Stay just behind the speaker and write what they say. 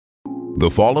The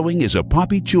following is a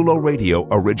Papi Chulo Radio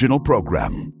original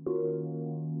program.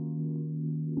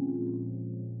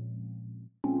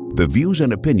 The views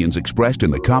and opinions expressed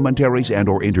in the commentaries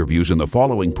and/or interviews in the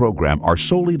following program are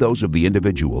solely those of the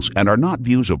individuals and are not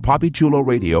views of Papi Chulo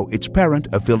Radio, its parent,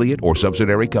 affiliate, or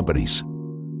subsidiary companies.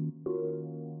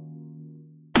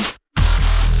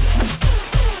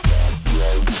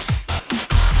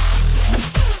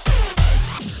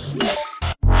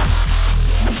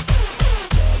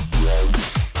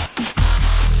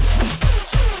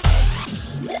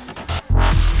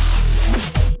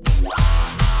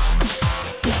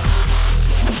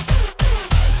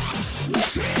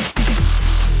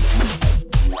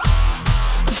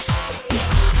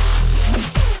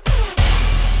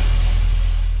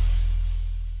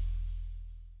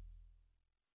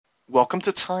 Welcome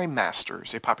to Time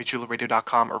Masters, a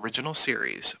PapiChuloRadio.com original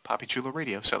series. Papi Chulo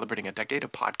Radio, celebrating a decade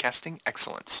of podcasting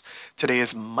excellence. Today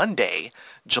is Monday,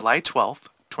 July 12th,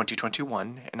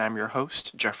 2021, and I'm your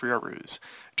host, Jeffrey Aruz.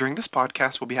 During this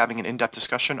podcast, we'll be having an in-depth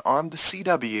discussion on the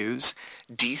CW's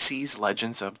DC's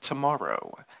Legends of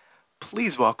Tomorrow.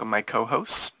 Please welcome my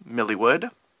co-hosts, Millie Wood.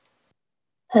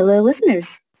 Hello,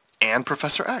 listeners. And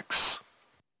Professor X.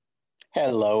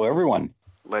 Hello, everyone.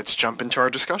 Let's jump into our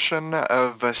discussion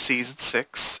of Season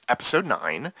 6, Episode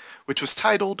 9, which was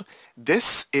titled,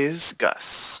 This is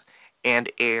Gus, and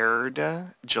aired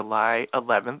July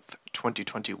 11th,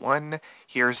 2021.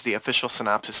 Here's the official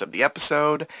synopsis of the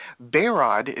episode.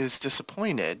 Behrad is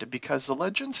disappointed because the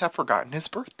Legends have forgotten his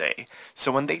birthday,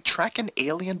 so when they track an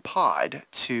alien pod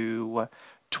to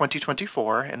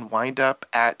 2024 and wind up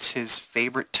at his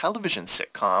favorite television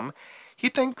sitcom, he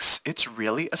thinks it's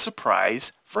really a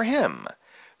surprise for him.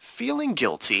 Feeling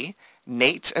guilty,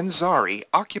 Nate and Zari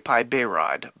occupy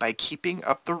Behrad by keeping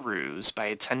up the ruse by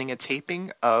attending a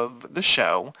taping of the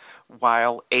show,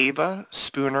 while Ava,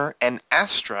 Spooner, and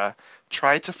Astra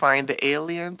try to find the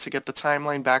alien to get the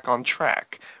timeline back on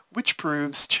track, which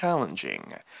proves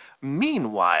challenging.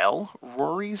 Meanwhile,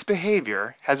 Rory's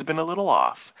behavior has been a little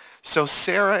off, so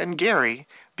Sarah and Gary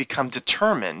become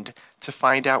determined to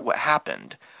find out what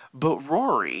happened. But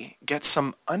Rory gets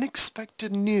some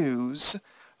unexpected news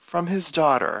from his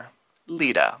daughter,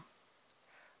 Lita.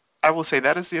 I will say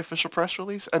that is the official press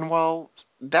release, and while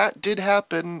that did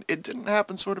happen, it didn't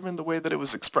happen sort of in the way that it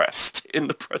was expressed in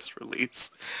the press release.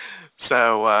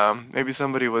 So maybe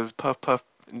somebody was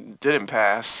didn't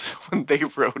pass when they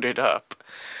wrote it up.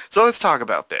 So let's talk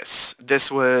about this. This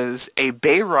was a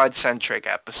Behrad-centric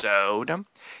episode.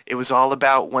 It was all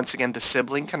about, once again, the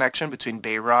sibling connection between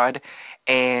Behrad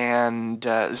and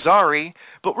Zari,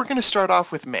 but we're going to start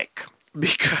off with Mick,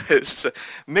 because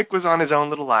Mick was on his own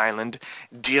little island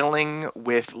dealing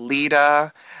with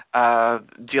Lita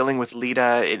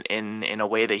in a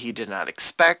way that he did not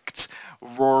expect.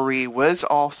 Rory was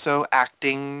also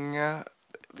acting, a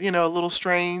little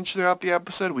strange throughout the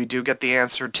episode. We do get the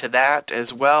answer to that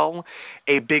as well.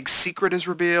 A big secret is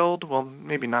revealed, well,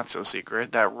 maybe not so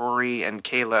secret, that Rory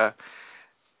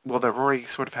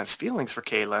sort of has feelings for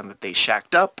Kayla and that they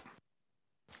shacked up.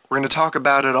 We're going to talk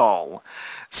about it all.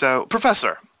 So,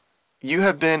 Professor, you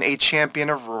have been a champion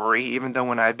of Rory, even though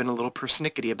when I've been a little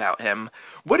persnickety about him.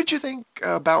 What did you think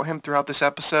about him throughout this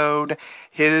episode?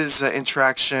 His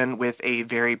interaction with a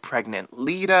very pregnant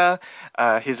Lita,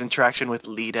 his interaction with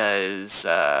Lita's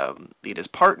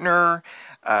partner,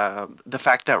 the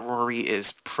fact that Rory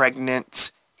is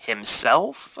pregnant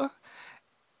himself.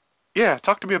 Yeah,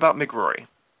 talk to me about McRory.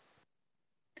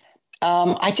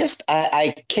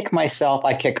 I kick myself.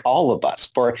 I kick all of us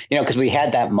for, because we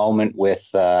had that moment with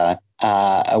Rory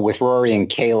and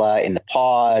Kayla in the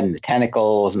pod and the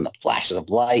tentacles and the flashes of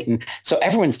light. And so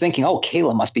everyone's thinking, oh,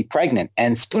 Kayla must be pregnant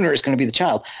and Spooner is going to be the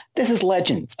child. This is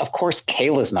Legends. Of course,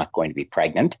 Kayla's not going to be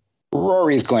pregnant.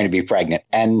 Rory's going to be pregnant.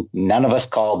 And none of us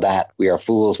called that. We are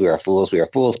fools. We are fools. We are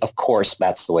fools. Of course,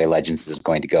 that's the way Legends is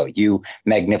going to go. You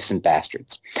magnificent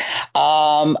bastards.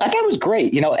 I thought it was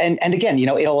great, and again,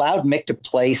 it allowed Mick to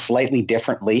play slightly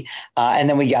differently. And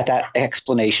then we got that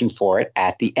explanation for it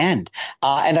at the end.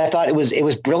 And I thought it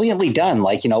was brilliantly done.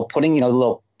 Like, putting,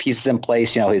 little pieces in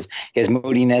place, his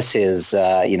moodiness, his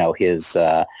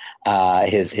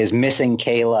missing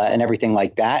Kayla and everything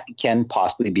like that can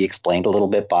possibly be explained a little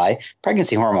bit by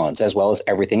pregnancy hormones as well as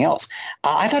everything else.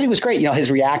 I thought he was great.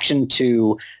 His reaction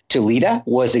to Lita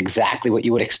was exactly what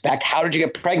you would expect. How did you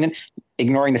get pregnant?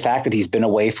 Ignoring the fact that he's been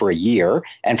away for a year.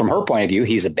 And from her point of view,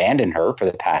 he's abandoned her for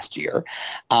the past year.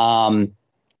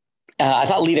 I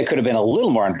thought Lita could have been a little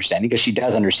more understanding because she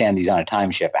does understand he's on a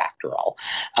time ship after all.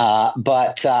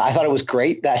 But I thought it was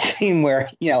great, that scene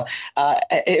where,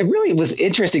 it really was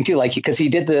interesting too, like, because he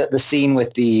did the scene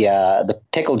with the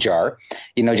pickle jar,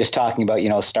 just talking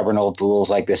about, stubborn old fools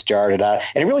like this jar, and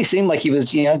it really seemed like he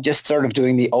was, just sort of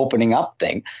doing the opening up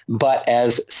thing. But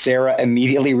as Sarah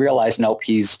immediately realized, nope,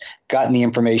 he's gotten the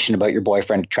information about your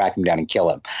boyfriend to track him down and kill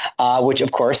him, which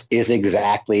of course is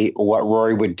exactly what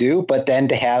Rory would do. But then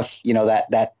to have,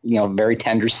 that very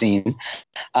tender scene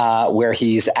where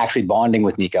he's actually bonding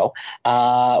with Nico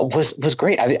was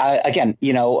great. Again,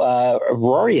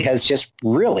 Rory has just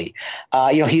really,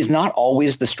 he's not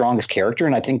always the strongest character.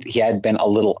 And I think he had been a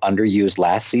little underused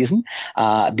last season,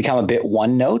 become a bit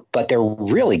one note, but they're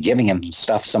really giving him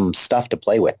some stuff to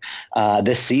play with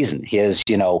this season. His,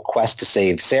 quest to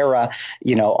save Sarah,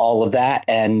 all of that.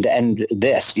 And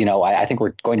this, I think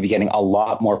we're going to be getting a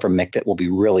lot more from Mick that will be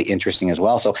really interesting as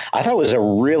well. So I thought it was a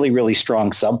really, really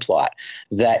strong subplot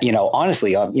that,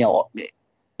 honestly,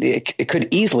 it could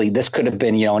easily, this could have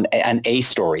been, an A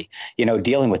story,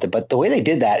 dealing with it. But the way they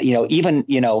did that, even,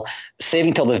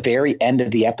 saving till the very end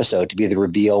of the episode to be the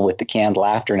reveal with the canned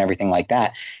laughter and everything like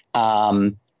that.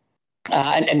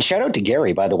 And shout out to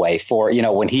Gary, by the way, for,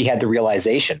 when he had the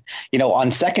realization,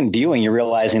 on second viewing, you're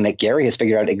realizing that Gary has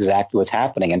figured out exactly what's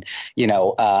happening and,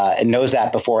 knows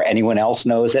that before anyone else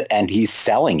knows it. And he's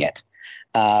selling it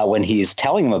when he's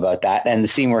telling him about that. And the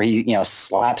scene where he,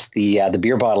 slaps the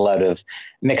beer bottle out of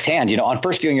Mick's hand, on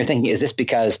first viewing, you're thinking, is this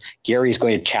because Gary's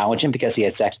going to challenge him because he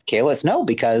had sex with Kayla? It's no,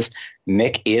 because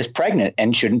Mick is pregnant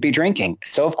and shouldn't be drinking.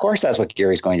 So of course, that's what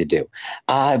Gary's going to do.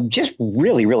 Just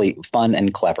really, really fun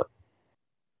and clever.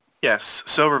 Yes,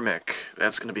 sober Mick.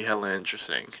 That's going to be hella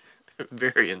interesting.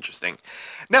 Very interesting.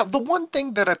 Now, the one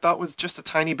thing that I thought was just a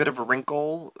tiny bit of a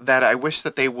wrinkle that I wish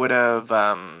that they would have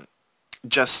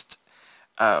just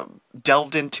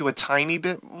delved into a tiny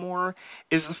bit more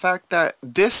is the fact that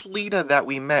this Lita that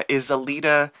we met is a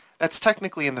Lita that's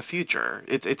technically in the future.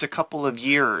 It's a couple of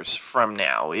years from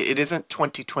now. It isn't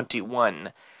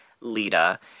 2021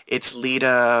 Lita. It's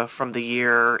Lita from the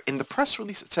year, in the press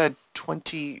release it said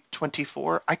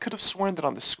 2024. I could have sworn that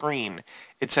on the screen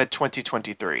it said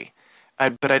 2023.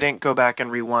 But I didn't go back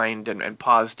and rewind and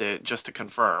paused it just to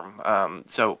confirm.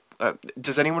 So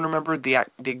does anyone remember the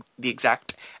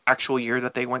exact actual year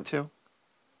that they went to?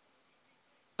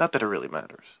 Not that it really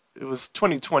matters. It was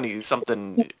 2020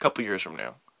 something, a couple years from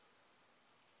now.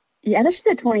 Yeah, I thought you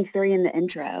said 23 in the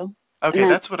intro. Okay,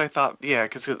 that's what I thought. Yeah,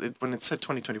 because when it said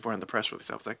 2024 in the press release,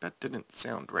 I was like, that didn't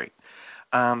sound right.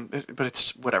 But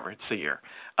it's whatever. It's a year.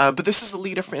 But this is the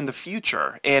Lita in the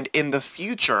future. And in the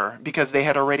future, because they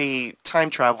had already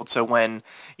time traveled, so when,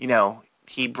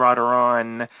 he brought her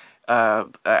on,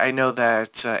 I know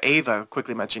that Ava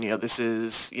quickly mentioned, this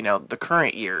is, the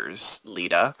current year's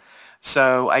Lita.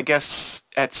 So I guess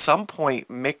at some point,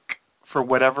 Mick, for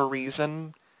whatever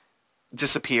reason,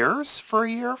 disappears for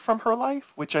a year from her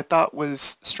life, which I thought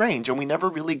was strange, and we never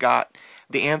really got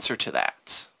the answer to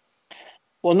that.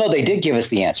 Well, no, they did give us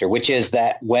the answer, which is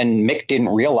that when Mick didn't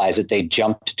realize it, they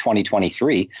jumped to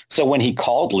 2023. So when he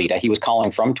called Lita, he was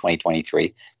calling from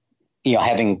 2023,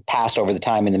 having passed over the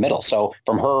time in the middle. So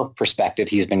from her perspective,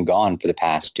 he's been gone for the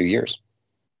past 2 years.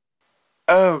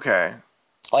 Okay.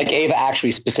 Like Ava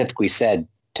actually specifically said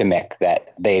to Mick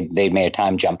that they'd made a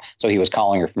time jump, so he was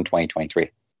calling her from 2023.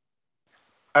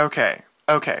 Okay.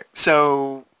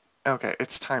 So,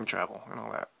 it's time travel and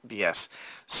all that BS.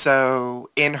 So,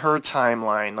 in her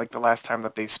timeline, like the last time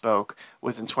that they spoke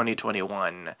was in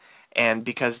 2021, and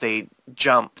because they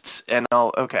jumped and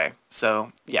all, okay,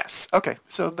 so, yes. Okay,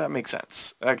 so that makes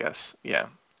sense, I guess. Yeah,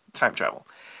 time travel.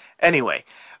 Anyway,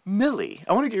 Millie,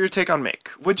 I want to get your take on Mick.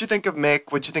 What'd you think of Mick?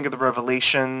 What'd you think of the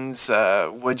revelations?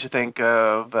 What'd you think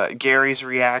of Gary's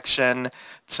reaction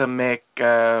to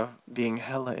Mick being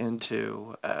hella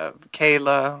into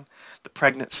Kayla, the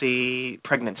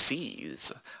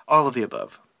pregnancies, all of the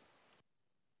above?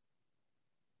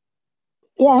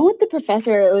 Yeah, I'm with the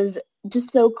professor. It was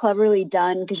just so cleverly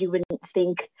done because you wouldn't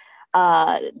think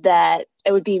that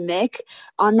it would be Mick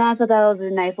on that. So that was a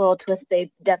nice little twist.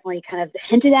 They definitely kind of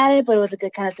hinted at it, but it was a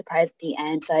good kind of surprise at the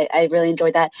end. So I really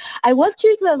enjoyed that. I was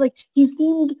curious because I was like, he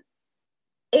seemed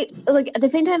at the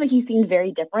same time, like he seemed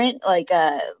very different,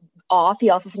 off. He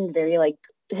also seemed very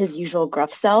his usual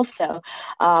gruff self. So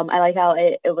I like how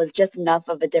it was just enough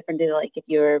of a difference to if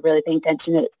you're really paying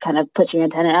attention, it kind of puts your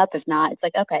antenna up. If not, it's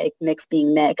okay, Mick's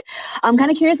being Mick. I'm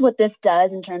kind of curious what this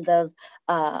does in terms of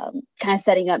kind of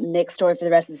setting up Mick's story for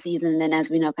the rest of the season. And then as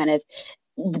we know, kind of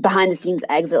behind the scenes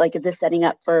exit? Like, is this setting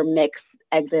up for Mick's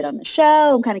exit on the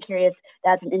show? I'm kind of curious.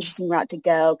 That's an interesting route to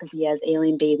go because he has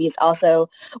alien babies. Also,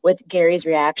 with Gary's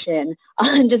reaction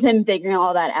on just him figuring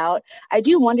all that out, I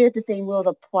do wonder if the same rules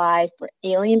apply for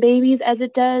alien babies as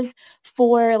it does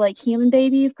for like human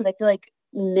babies, because I feel like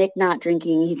Mick not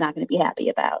drinking, he's not going to be happy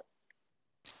about.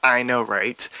 I know,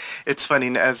 right? It's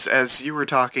funny, as you were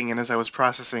talking and as I was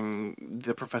processing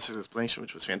the professor's explanation,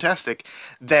 which was fantastic,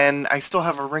 then I still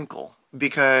have a wrinkle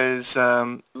because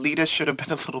Lita should have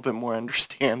been a little bit more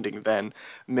understanding than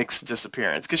Mick's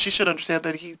disappearance, because she should understand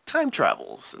that he time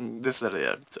travels and this, that,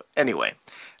 and so, anyway,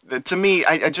 to me,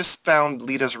 I just found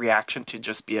Lita's reaction to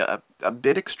just be a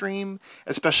bit extreme,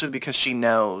 especially because she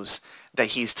knows that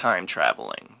he's time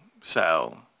traveling.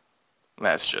 So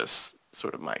that's just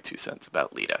sort of my 2 cents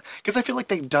about Lita, because I feel like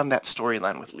they've done that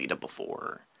storyline with Lita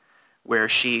before, where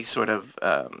she sort of,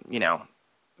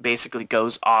 basically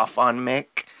goes off on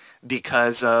Mick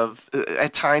because of,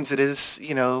 at times it is,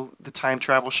 the time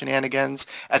travel shenanigans,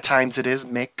 at times it is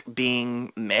Mick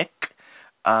being Mick,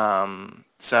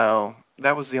 so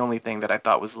that was the only thing that I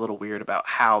thought was a little weird about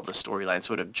how the storyline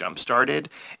sort of jump-started.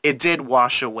 It did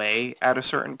wash away at a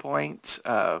certain point,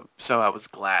 so I was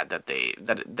glad that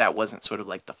that wasn't sort of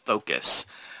like the focus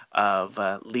of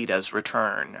Lita's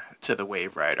return to the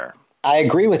Wave Rider. I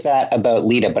agree with that about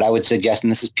Lita, but I would suggest,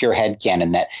 and this is pure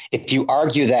headcanon, that if you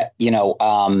argue that,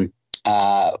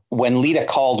 when Lita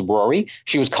called Rory,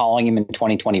 she was calling him in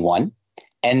 2021.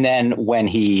 And then when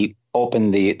he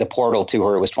opened the portal to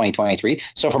her, it was 2023.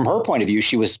 So from her point of view,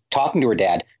 she was talking to her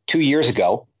dad 2 years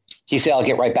ago. He said, I'll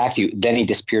get right back to you. Then he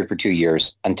disappeared for 2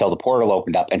 years until the portal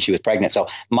opened up and she was pregnant. So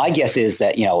my guess is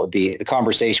that, the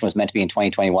conversation was meant to be in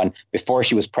 2021 before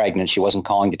she was pregnant. She wasn't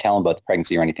calling to tell him about the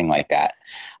pregnancy or anything like that.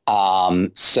 My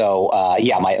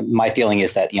feeling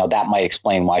is that, that might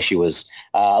explain why she was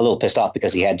a little pissed off,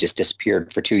 because he had just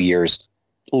disappeared for 2 years,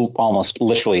 almost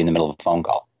literally in the middle of a phone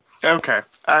call. Okay,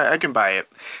 I can buy it.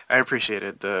 I appreciate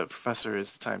it. The professor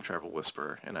is the time travel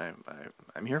whisperer, and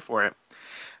I'm here for it.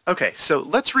 Okay, so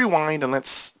let's rewind and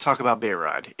let's talk about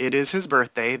Behrad. It is his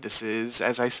birthday. This is,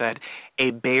 as I said,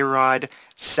 a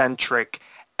Behrad-centric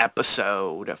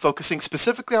episode, focusing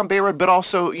specifically on Behrad, but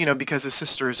also, because his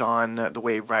sister's on the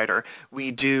Wave Rider, we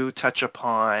do touch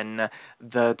upon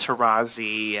the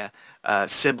Tarazi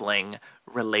sibling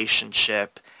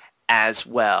relationship as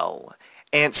well.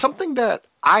 And something that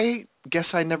I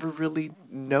guess I never really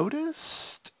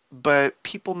noticed, but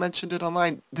people mentioned it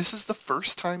online, this is the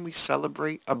first time we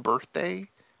celebrate a birthday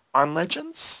on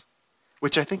Legends,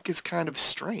 which I think is kind of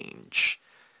strange,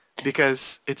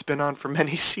 because it's been on for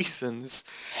many seasons.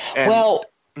 And,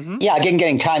 yeah, again,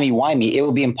 getting timey-wimey, it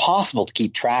would be impossible to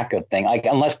keep track of things, like,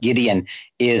 unless Gideon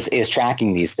is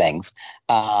tracking these things.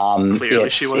 Clearly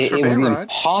she was for It would be Behrad.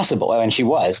 impossible, and she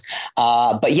was.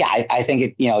 But yeah, I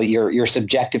think your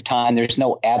subjective time, there's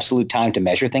no absolute time to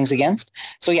measure things against.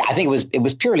 So yeah, I think it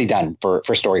was purely done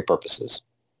for story purposes.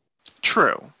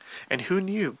 True. And who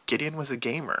knew Gideon was a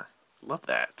gamer? Love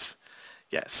that.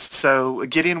 Yes. So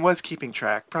Gideon was keeping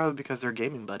track, probably because they're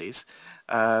gaming buddies,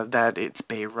 that it's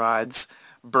Behrad's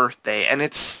birthday. And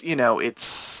it's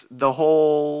the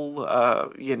whole,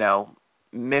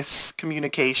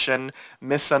 miscommunication,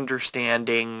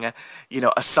 misunderstanding,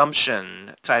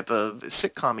 assumption type of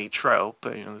sitcom-y trope.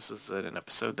 This was an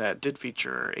episode that did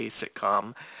feature a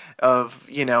sitcom of,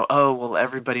 oh, well,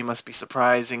 everybody must be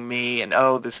surprising me, and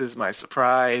oh, this is my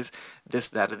surprise, this,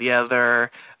 that, or the other.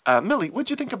 Millie, what'd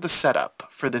you think of the setup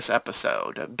for this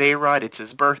episode? Behrad, it's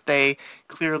his birthday.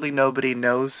 Clearly nobody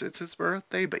knows it's his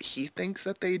birthday, but he thinks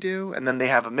that they do. And then they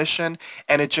have a mission,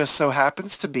 and it just so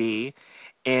happens to be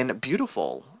in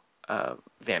beautiful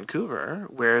Vancouver,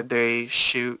 where they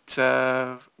shoot,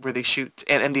 and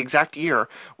the exact year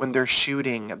when they're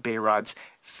shooting Behrad's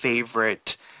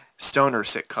favorite stoner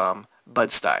sitcom, Bud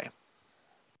Stuy.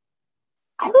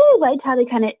 I really liked how they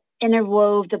kind of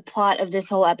interwove the plot of this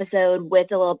whole episode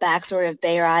with a little backstory of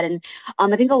Behrad, and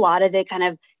I think a lot of it kind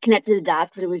of connected the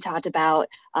dots, because we talked about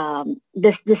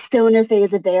the stoner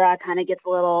phase of Behrad kind of gets a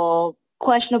little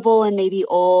questionable and maybe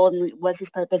old, and what's his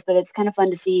purpose, but it's kind of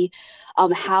fun to see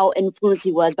how influenced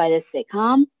he was by this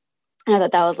sitcom. And I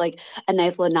thought that was like a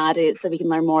nice little nod so we can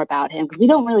learn more about him, because we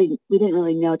didn't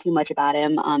really know too much about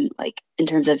him, like in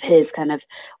terms of his kind of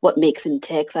what makes him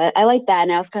tick. So I like that,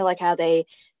 and I also kind of like how they,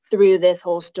 through this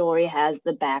whole story, has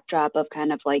the backdrop of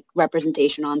kind of like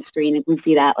representation on screen, and we can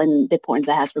see that and the importance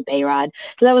it has for Behrad.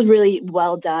 So that was really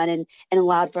well done, and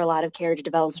allowed for a lot of character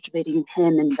development between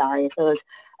him and Zarya. So it was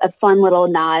a fun little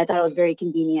nod. I thought it was very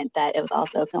convenient that it was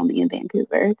also filming in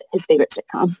Vancouver, his favorite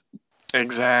sitcom.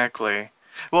 Exactly.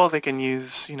 Well, they can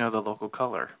use, the local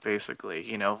color,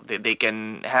 basically. They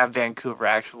can have Vancouver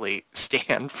actually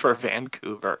stand for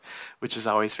Vancouver, which is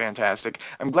always fantastic.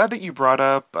 I'm glad that you brought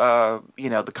up,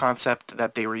 the concept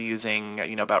that they were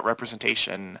using, about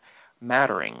representation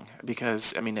mattering,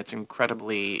 because, I mean, it's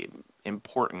incredibly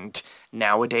important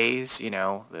nowadays.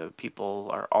 The people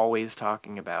are always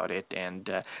talking about it,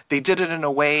 and they did it in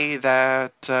a way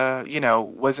that,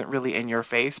 wasn't really in your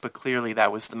face, but clearly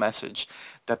that was the message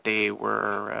that they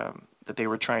were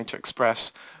trying to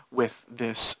express with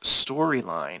this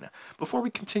storyline. Before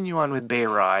we continue on with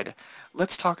Bayrod,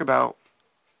 let's talk about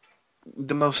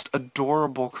the most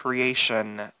adorable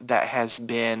creation that has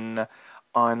been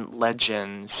on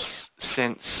Legends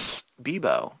since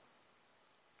Bebo.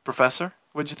 Professor,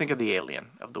 what'd you think of the alien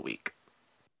of the week?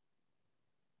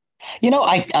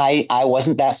 I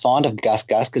wasn't that fond of Gus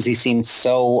Gus because he seemed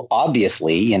so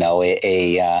obviously,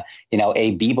 a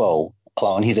Bebo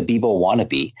clone. He's a Bebo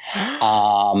wannabe.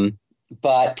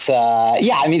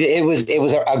 Yeah, I mean, it was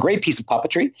a great piece of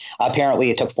puppetry.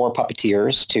 Apparently, it took 4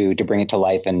 puppeteers to bring it to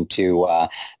life and to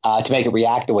make it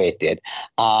react the way it did.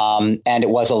 And it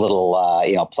was a little,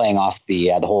 playing off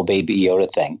the whole Baby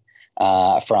Yoda thing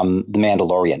from The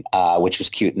Mandalorian, which was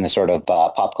cute in the sort of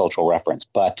pop cultural reference.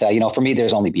 But for me,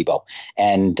 there's only Bebo,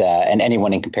 and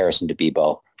anyone in comparison to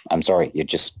Bebo, I'm sorry,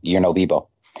 you're no Bebo.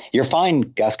 You're fine,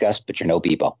 Gus Gus, but you're no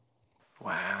Bebo.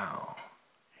 Wow,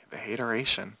 the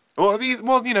hateration. Well,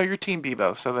 you're Team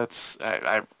Bebo, so that's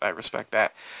I respect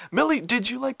that. Millie, did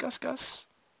you like Gus Gus?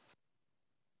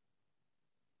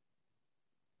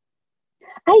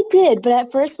 I did, but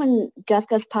at first when Gus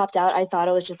Gus popped out, I thought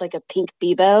it was just like a pink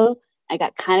Bebo. I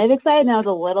got kind of excited, and I was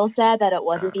a little sad that it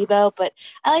wasn't Bebo. But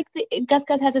I like Gus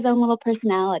Gus has his own little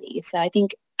personality, so I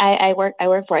think I work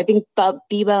for it. I think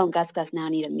Bebo and Gus Gus now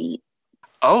need to meet.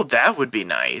 Oh, that would be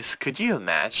nice. Could you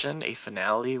imagine a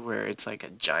finale where it's like a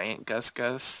giant Gus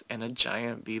Gus and a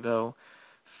giant Bebo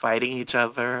fighting each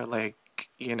other like,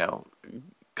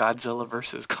 Godzilla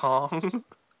versus Kong?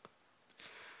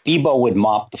 Bebo would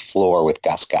mop the floor with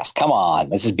Gus Gus. Come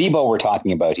on. This is Bebo we're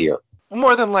talking about here.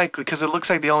 More than likely, because it looks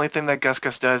like the only thing that Gus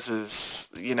Gus does is,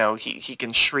 he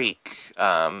can shriek,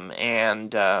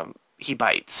 and he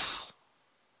bites.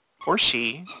 Or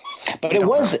she. But it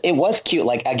was cute.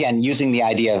 Like, again, using the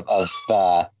idea of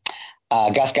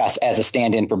Gus Gus as a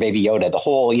stand-in for Baby Yoda, the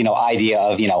whole, idea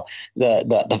of,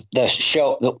 the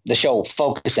show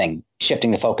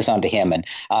shifting the focus onto him, and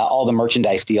all the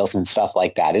merchandise deals and stuff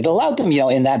like that. It allowed them,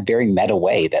 in that very meta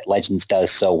way that Legends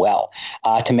does so well,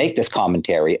 to make this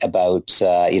commentary about,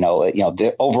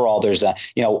 overall there's a,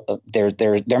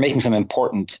 they're making some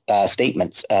important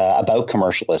statements about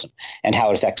commercialism and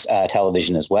how it affects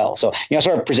television as well. So,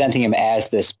 sort of presenting him as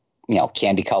this,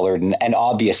 candy colored. And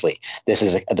obviously this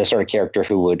is the sort of character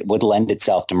who would lend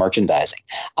itself to merchandising.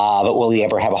 But will he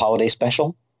ever have a holiday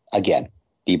special? Again,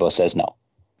 Bebo says no.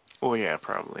 Oh yeah,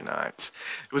 probably not.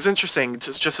 It was interesting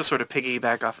just to sort of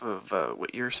piggyback off of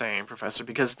what you're saying, Professor,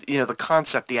 because the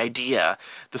concept, the idea,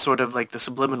 the sort of like the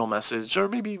subliminal message, or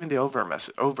maybe even the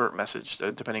overt message,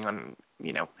 depending on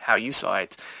how you saw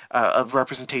it, of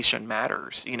representation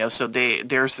matters. So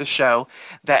there's this show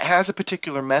that has a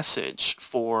particular message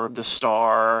for the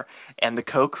star and the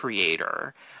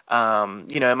co-creator.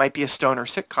 It might be a stoner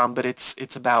sitcom, but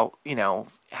it's about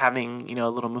having, a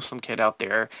little Muslim kid out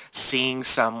there seeing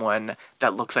someone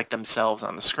that looks like themselves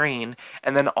on the screen.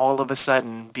 And then all of a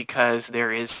sudden, because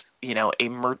there is, a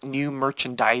new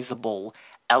merchandisable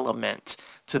element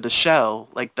to the show,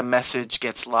 like the message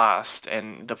gets lost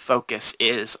and the focus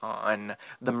is on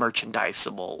the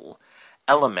merchandisable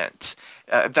element.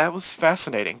 That was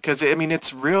fascinating because,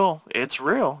 it's real. It's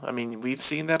real. We've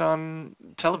seen that on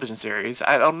television series.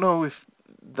 I don't know if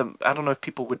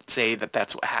people would say that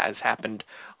that's what has happened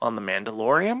on The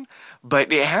Mandalorian,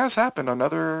 but it has happened on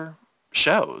other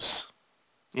shows.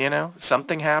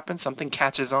 Something happens, something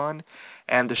catches on,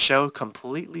 and the show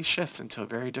completely shifts into a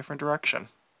very different direction.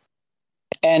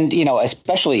 And,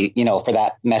 especially, for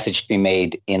that message to be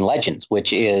made in Legends,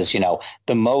 which is,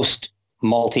 the most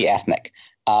multi-ethnic,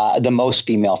 the most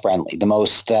female-friendly, the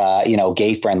most,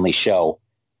 gay-friendly show,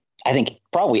 I think,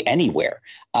 probably anywhere.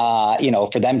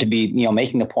 For them to be,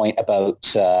 making the point about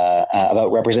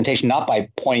representation, not by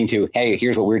pointing to, hey,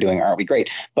 here's what we're doing, aren't we great?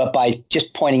 But by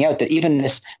just pointing out that even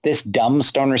this dumb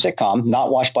stoner sitcom,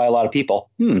 not watched by a lot of people,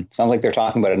 sounds like they're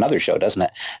talking about another show, doesn't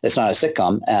it? It's not a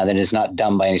sitcom, that is not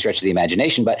dumb by any stretch of the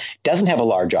imagination, but doesn't have a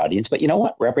large audience. But you know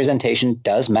what? Representation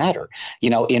does matter,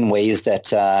 in ways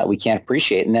that we can't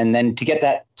appreciate. And then to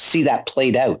get see that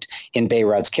played out in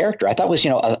Bayrod's character, I thought was,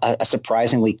 a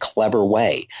surprisingly clever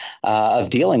way of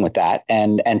dealing with that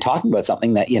and talking about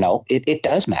something that, it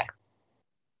does matter.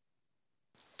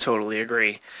 Totally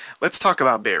agree. Let's talk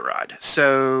about Bayrod.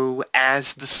 So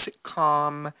as the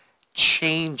sitcom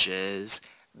changes,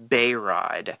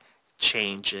 Bayrod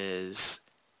changes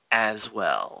as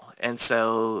well. And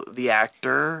so the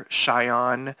actor,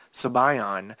 Shayan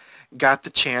Sabayan, got the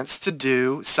chance to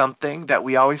do something that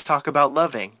we always talk about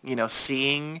loving,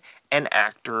 seeing an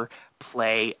actor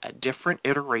play a different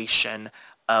iteration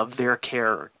of their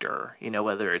character,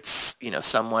 whether it's,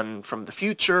 someone from the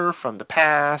future, from the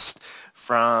past,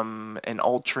 from an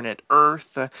alternate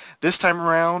Earth. This time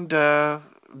around,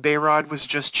 Bayrod was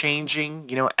just changing,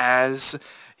 as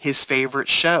his favorite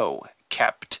show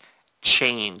kept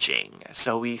changing.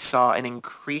 So we saw an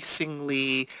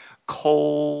increasingly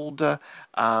cold,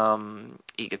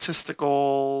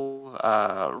 egotistical,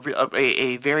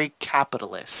 a very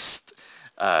capitalist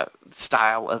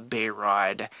style of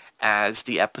Bayrod as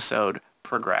the episode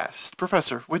progressed.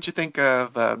 Professor, what'd you think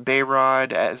of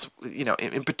Bayrod as,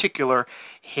 in particular,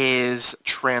 his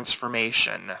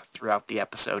transformation throughout the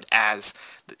episode as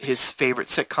his favorite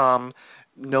sitcom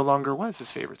no longer was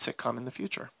his favorite sitcom in the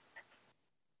future?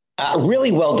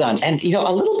 Really well done. And,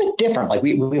 a little bit different. Like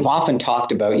we've often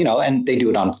talked about, and they do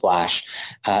it on Flash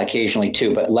occasionally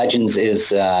too, but Legends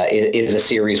is a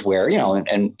series where,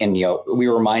 and we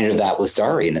were reminded of that with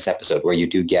Zari in this episode where you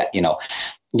do get,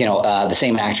 the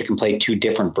same actor can play two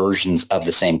different versions of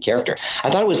the same character.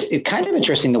 I thought it was kind of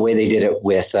interesting the way they did it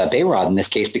with Bayrod in this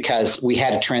case, because we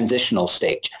had a transitional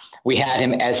stage. We had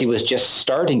him as he was just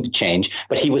starting to change,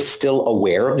 but he was still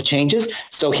aware of the changes.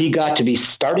 So he got to be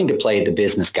starting to play the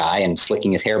business guy and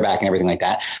slicking his hair back and everything like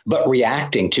that, but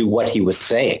reacting to what he was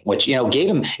saying, which, gave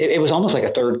him, it was almost like a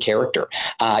third character,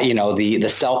 the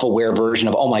self-aware version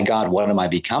of, oh my God, what am I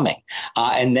becoming?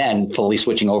 And then fully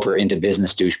switching over into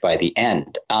business douche by the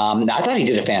end. I thought he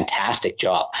did a fantastic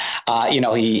job.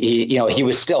 He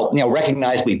was still,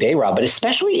 recognizably Bayrod, but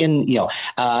especially in,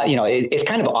 it's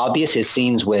kind of obvious his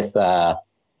scenes with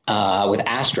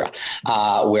Astra,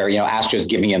 where, Astra's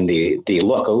giving him the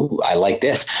look, oh, I like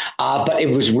this. But it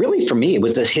was really, for me, it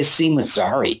was his scene with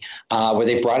Zari, where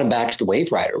they brought him back to the Wave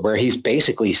Rider, where he's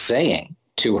basically saying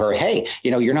to her, hey,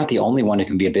 you're not the only one who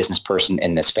can be a business person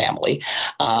in this family.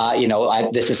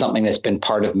 This is something that's been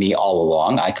part of me all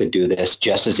along. I could do this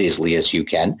just as easily as you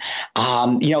can.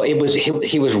 He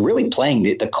was really playing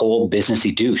the cold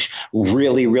businessy douche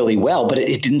really, really well, but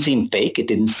it didn't seem fake. It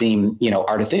didn't seem,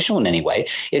 artificial in any way.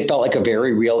 It felt like a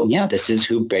very real, this is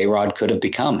who Bayrod could have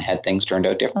become had things turned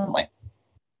out differently.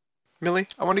 Millie,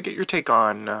 I want to get your take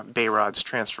on Bayrod's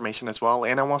transformation as well,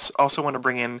 and I also want to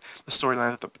bring in the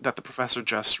storyline that the professor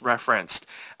just referenced.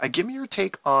 Give me your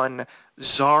take on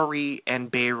Zari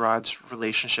and Bayrod's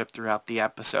relationship throughout the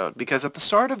episode, because at the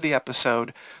start of the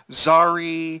episode,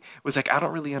 Zari was like, I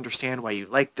don't really understand why you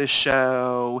like this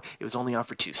show. It was only on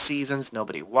for 2 seasons.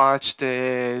 Nobody watched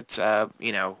it.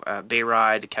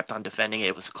 Bayrod kept on defending it.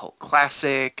 It was a cult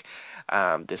classic.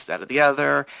 This, that, or the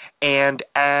other. And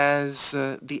as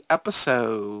the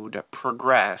episode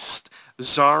progressed,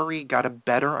 Zari got a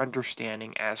better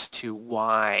understanding as to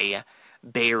why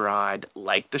Bayrod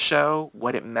liked the show,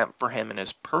 what it meant for him in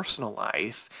his personal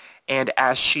life. And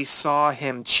as she saw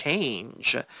him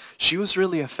change, she was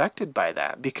really affected by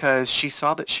that because she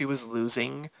saw that she was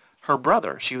losing her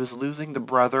brother. She was losing the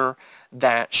brother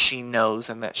that she knows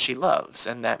and that she loves,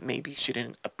 and that maybe she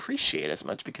didn't appreciate as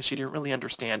much because she didn't really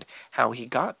understand how he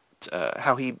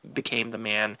became the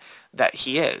man that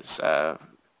he is.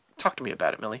 Talk to me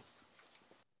about it, Millie.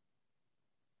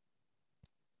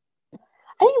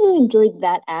 I really enjoyed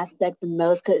that aspect the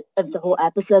most of the whole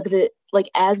episode because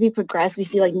as we progress, we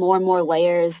see more and more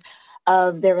layers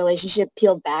of their relationship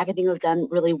peeled back. I think it was done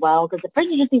really well because at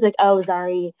first you just think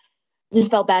Zari just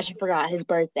felt bad she forgot his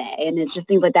birthday, and it's just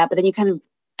things like that. But then you kind of,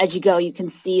 as you go, you can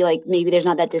see maybe there's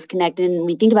not that disconnect, and when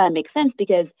you think about it, it makes sense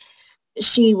because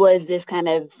she was this kind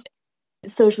of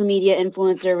social media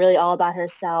influencer, really all about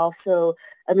herself. So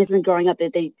amidst growing up,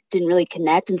 they didn't really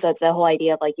connect, and so it's the whole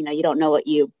idea of you don't know what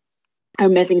you are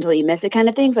missing until you miss it kind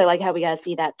of thing. So I like how we got to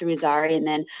see that through Zari, and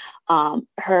then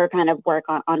her kind of work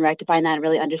on rectifying that and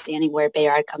really understanding where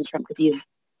Bayrod comes from because he's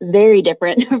very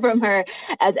different from her,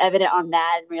 as evident on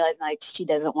that, and realizing she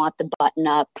doesn't want the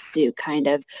button-up suit kind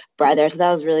of brother. So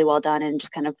that was really well done and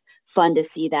just kind of fun to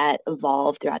see that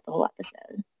evolve throughout the whole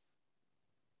episode.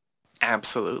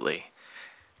 Absolutely.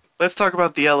 Let's talk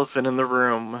about the elephant in the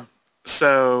room.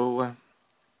 So,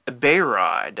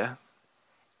 Bayrod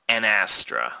and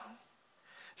Astra.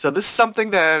 So this is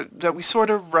something that we sort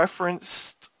of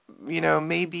referenced,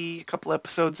 maybe a couple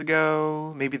episodes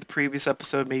ago, maybe the previous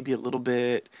episode, maybe a little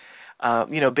bit.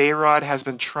 Bayrod has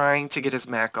been trying to get his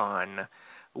Mac on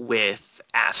with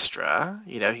Astra.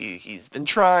 You know, he's been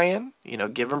trying, you know,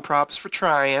 give him props for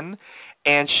trying,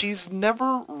 and she's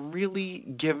never really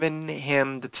given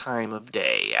him the time of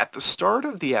day. At the start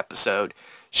of the episode,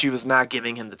 she was not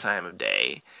giving him the time of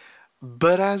day.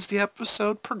 But as the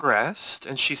episode progressed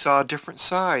and she saw different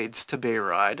sides to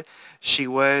Behrad, she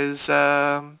was,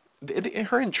 her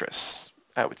interests,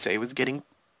 I would say, was getting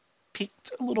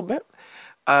piqued a little bit.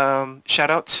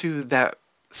 Shout out to that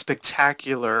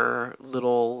spectacular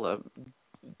little,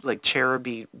 like,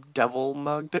 cheruby devil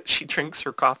mug that she drinks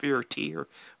her coffee or tea or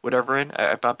whatever in.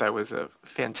 I thought that was a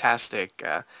fantastic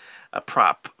a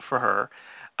prop for her.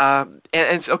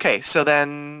 Okay, so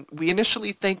then we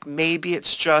initially think maybe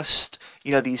it's just,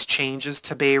 you know, these changes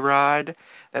to Behrad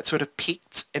that sort of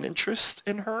piqued an interest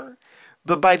in her.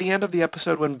 But by the end of the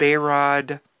episode, when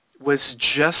Behrad was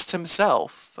just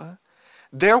himself,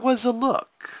 there was a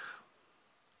look.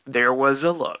 There was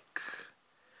a look.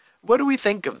 What do we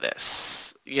think of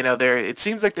this? You know, it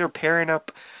seems like they're pairing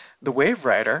up the Wave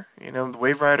Rider. You know, the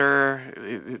Wave Rider,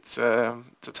 it's a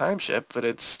time ship, but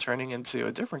it's turning into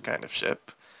a different kind of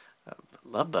ship.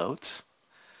 Love boat,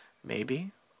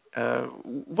 maybe.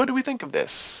 What do we think of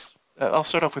this? I'll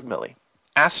start off with Millie.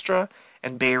 Astra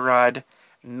and Behrad,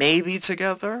 maybe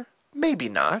together, maybe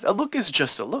not. A look is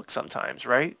just a look sometimes,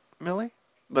 right, Millie?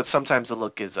 But sometimes a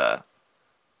look is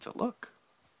it's a look.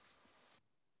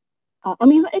 I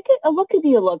mean, a look could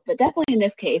be a look, but definitely in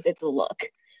this case, it's a look.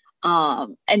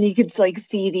 And you could like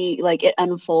see it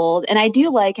unfold. And I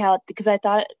do like how, because I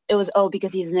thought it was,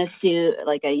 because he's in a suit,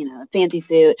 like a, fancy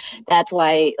suit. That's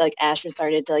why like Astra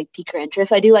started to like pique her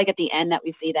interest. I do like at the end that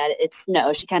we see that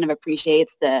she kind of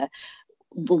appreciates the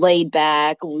laid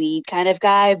back weed kind of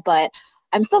guy, but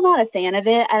I'm still not a fan of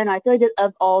it. I don't know. I feel like that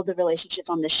of all the relationships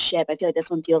on the ship, I feel like this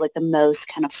one feels like the most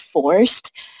kind of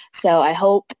forced. So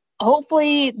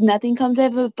hopefully nothing comes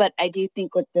of it, but I do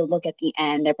think with the look at the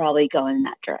end, they're probably going in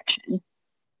that direction.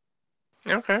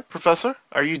 Okay. Professor,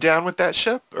 are you down with that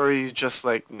ship, or are you just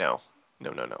like, no?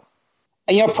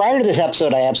 Prior to this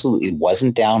episode, I absolutely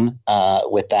wasn't down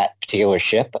with that particular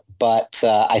ship. But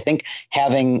I think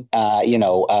having,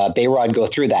 Behrad go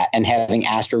through that and having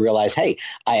Astra realize, hey,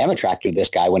 I am attracted to this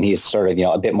guy when he's sort of,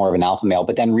 a bit more of an alpha male,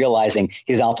 but then realizing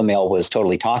his alpha male was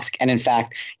totally toxic. And in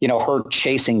fact, her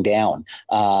chasing down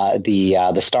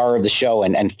the star of the show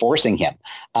and forcing him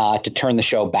to turn the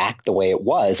show back the way it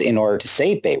was in order to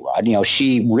save Behrad.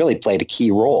 She really played a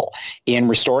key role in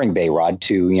restoring Behrad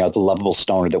to, the lovable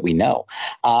stoner that we know.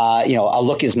 A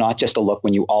look is not just a look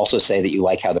when you also say that you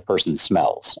like how the person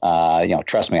smells.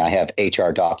 Trust me, I have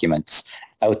HR documents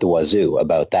out the wazoo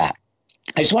about that.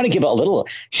 I just want to give a little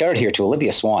shout out here to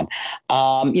Olivia Swan.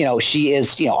 She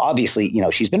is,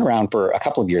 obviously, she's been around for a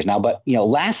couple of years now, but,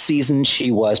 last season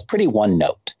she was pretty one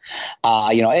note.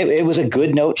 It was a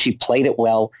good note. She played it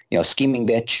well, scheming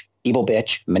bitch, evil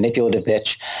bitch, manipulative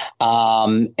bitch,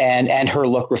 and her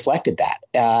look reflected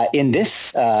that. In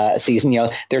this season,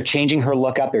 they're changing her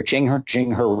look up, they're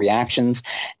changing her reactions,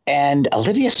 and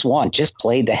Olivia Swan just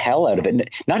played the hell out of it.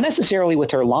 Not necessarily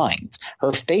with her lines.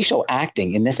 Her facial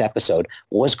acting in this episode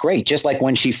was great, just like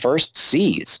when she first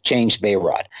sees changed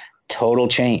Behrad. Total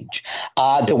change.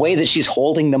 The way that she's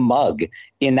holding the mug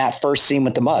in that first scene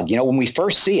with the mug, when we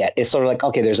first see it, it's sort of like,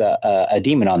 okay, there's a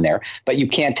demon on there, but you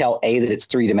can't tell A, that it's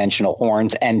three-dimensional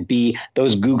horns, and B,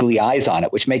 those googly eyes on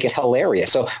it, which make it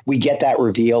hilarious. So we get that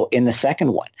reveal in the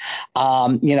second one.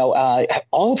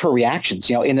 All of her reactions,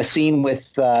 in the scene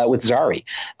with Zari,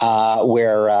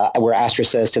 where Astra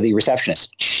says to the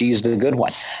receptionist, she's the good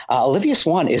one. Olivia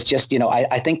Swan is just,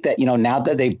 I think that, now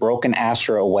that they've broken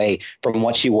Astra away from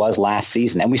what she was last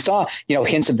season, and we saw,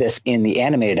 hints of this in the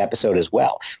animated episode as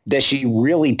well, that she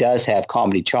really does have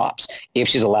comedy chops if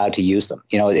she's allowed to use them.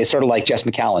 It's sort of like Jess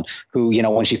McCallan, who,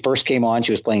 when she first came on,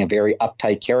 she was playing a very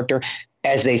uptight character.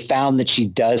 As they found that she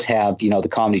does have, the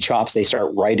comedy chops, they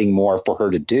start writing more for her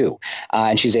to do.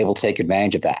 And she's able to take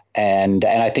advantage of that. And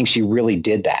I think she really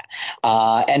did that.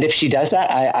 And if she does that,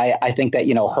 I think that,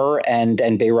 her and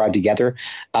Behrad together,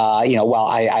 while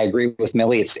I agree with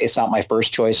Millie, it's not my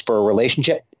first choice for a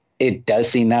relationship. It does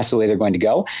seem that's the way they're going to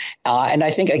go. And I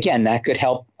think, again, that could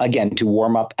help, again, to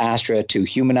warm up Astra, to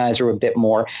humanize her a bit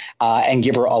more, and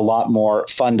give her a lot more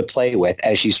fun to play with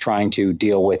as she's trying to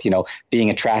deal with,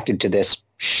 being attracted to this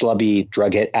schlubby,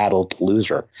 drug-hit adult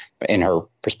loser in her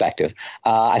perspective.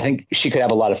 I think she could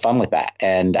have a lot of fun with that.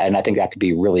 And I think that could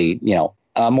be really,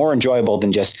 more enjoyable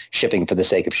than just shipping for the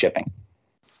sake of shipping.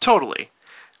 Totally.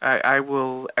 I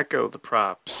will echo the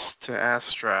props to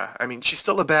Astra. I mean, she's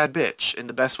still a bad bitch in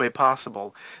the best way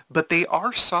possible, but they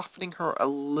are softening her a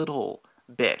little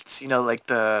bit. Like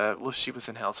she was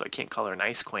in hell, so I can't call her an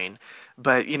ice queen.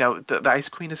 But, the ice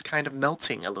queen is kind of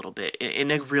melting a little bit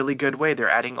in a really good way. They're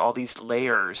adding all these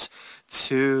layers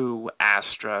to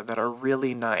Astra that are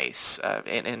really nice.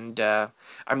 And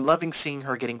I'm loving seeing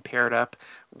her getting paired up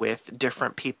with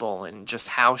different people and just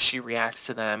how she reacts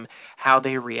to them, how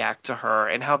they react to her,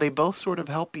 and how they both sort of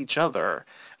help each other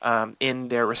in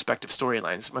their respective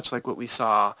storylines, much like what we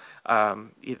saw,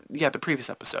 the previous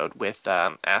episode with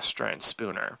Astra and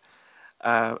Spooner.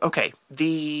 Okay,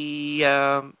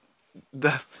 I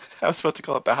was about to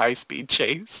call it the high-speed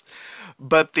chase,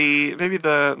 but maybe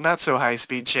the not so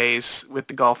high-speed chase with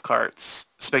the golf carts.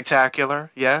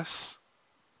 Spectacular, yes?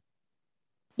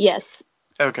 Yes.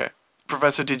 Okay.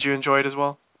 Professor, did you enjoy it as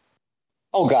well?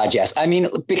 Oh God, yes. I mean,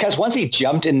 because once he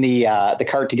jumped in the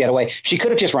cart to get away, she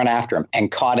could have just run after him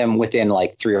and caught him within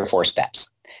like 3 or 4 steps.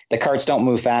 The carts don't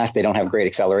move fast; they don't have great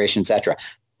acceleration, etc.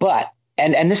 But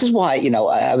and this is why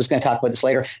I was going to talk about this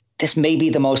later. This may be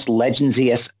the most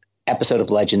Legendsiest episode of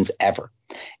Legends ever.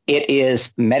 It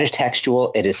is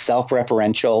metatextual. It is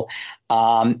self-referential.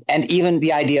 And even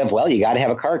the idea of, well, you got to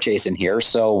have a car chase in here,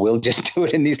 so we'll just do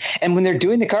it in these. And when they're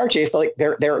doing the car chase,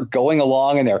 they're going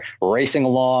along and they're racing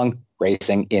along,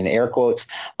 racing in air quotes,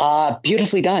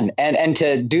 beautifully done. And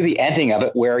to do the ending of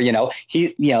it where,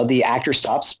 the actor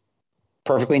stops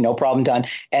perfectly, no problem done.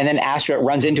 And then Astra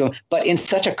runs into him, but in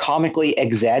such a comically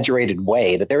exaggerated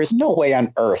way that there is no way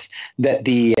on earth that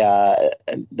the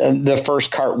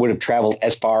first cart would have traveled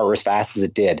as far or as fast as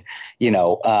it did,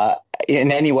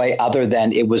 in any way other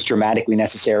than it was dramatically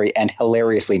necessary and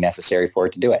hilariously necessary for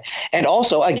it to do it. And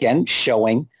also, again,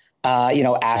 showing,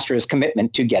 Astra's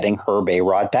commitment to getting her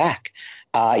Behrad back.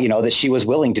 That she was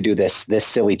willing to do this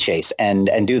silly chase and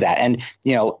do that. And,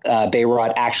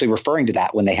 Behrad actually referring to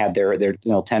that when they had their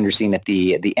tender scene at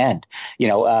the end,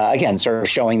 again, sort of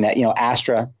showing that,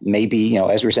 Astra may be,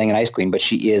 as we were saying, an ice queen, but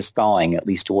she is thawing at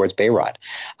least towards Behrad.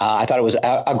 I thought it was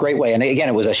a great way. And again,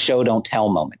 it was a show don't tell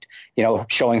moment,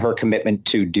 showing her commitment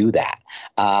to do that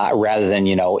rather than,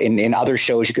 in other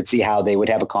shows, you could see how they would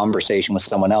have a conversation with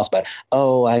someone else, but,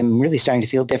 oh, I'm really starting to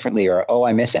feel differently, or, oh,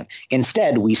 I miss him.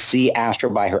 Instead, we see Astra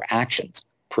by her actions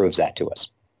proves that to us.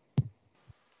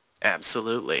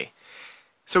 Absolutely.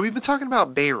 So we've been talking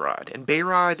about Behrad, and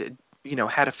Behrad,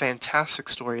 had a fantastic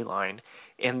storyline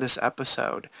in this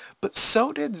episode, but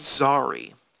so did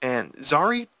Zari. And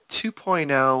Zari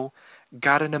 2.0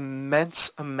 got an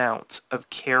immense amount of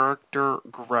character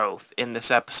growth in this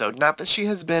episode. Not that she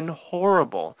has been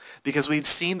horrible, because we've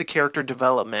seen the character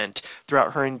development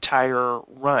throughout her entire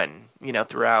run,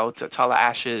 throughout Tala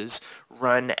Ash's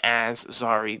run as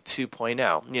Zari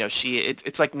 2.0.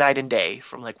 It's like night and day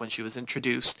from like when she was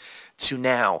introduced to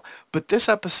now. But this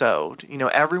episode,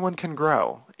 everyone can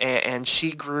grow, and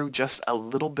she grew just a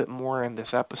little bit more in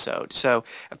this episode. So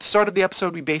at the start of the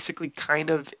episode, we basically kind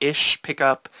of pick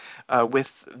up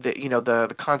with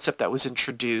the concept that was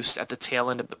introduced at the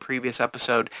tail end of the previous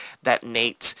episode, that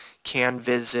Nate can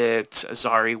visit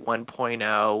Zari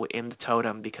 1.0 in the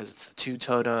totem because it's the 2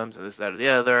 totems and this, that, or the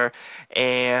other.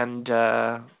 And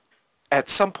at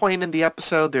some point in the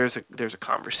episode, there's a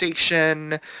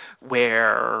conversation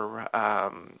where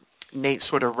Nate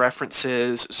sort of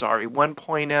references Zari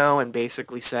 1.0 and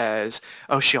basically says,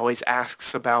 oh, she always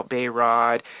asks about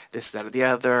Behrad, this, that, or the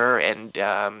other. And,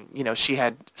 she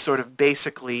had sort of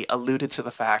basically alluded to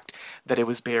the fact that it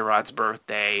was Behrad's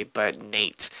birthday, but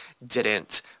Nate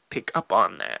didn't pick up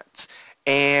on that.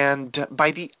 And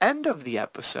by the end of the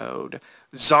episode,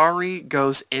 Zari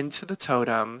goes into the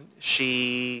totem.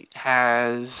 She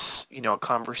has, a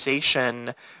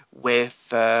conversation with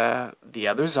the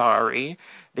other Zari.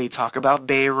 They talk about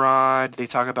Behrad. They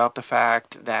talk about the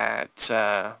fact that,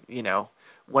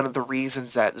 one of the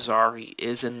reasons that Zari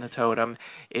is in the totem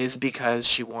is because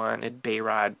she wanted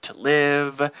Behrad to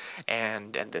live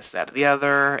and this, that, or the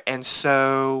other. And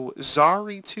so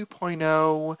Zari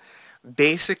 2.0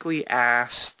 basically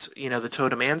asked, the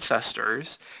totem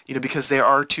ancestors, because there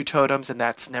are 2 totems and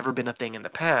that's never been a thing in the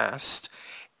past,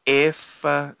 if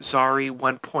Zari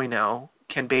 1.0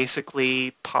 can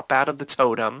basically pop out of the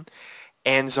totem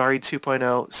and Zari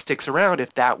 2.0 sticks around,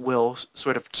 if that will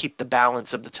sort of keep the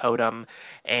balance of the totem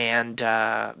and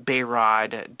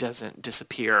Behrad doesn't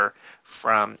disappear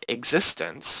from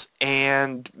existence.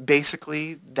 And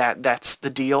basically that's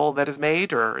the deal that is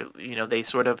made, or, they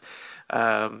sort of,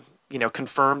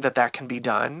 confirm that can be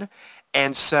done.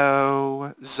 And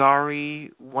so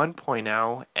Zari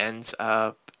 1.0 ends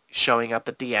up showing up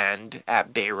at the end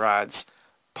at Behrad's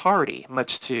party,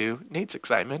 much to Nate's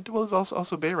excitement. Well, it's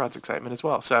also Bayrod's excitement as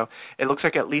well. So it looks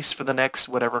like at least for the next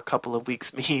whatever couple of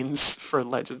weeks means for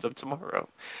Legends of Tomorrow,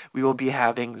 we will be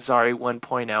having Zari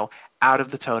 1.0 out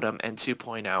of the totem and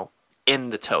 2.0 in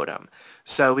the totem.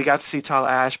 So we got to see Tall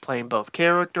Ash playing both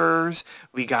characters.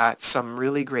 We got some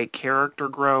really great character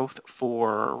growth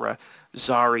for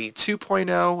Zari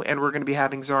 2.0, and we're going to be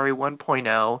having Zari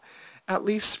 1.0 at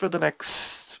least for the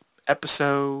next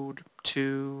episode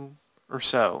 2 or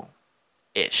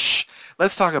so-ish.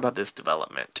 Let's talk about this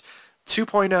development.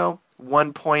 2.0,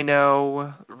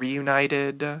 1.0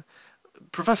 reunited.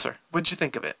 Professor, what did you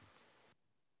think of it?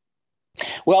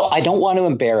 Well, I don't want to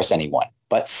embarrass anyone,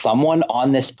 but someone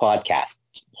on this podcast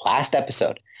last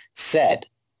episode said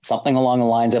something along the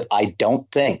lines of, I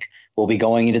don't think we'll be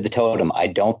going into the totem. I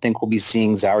don't think we'll be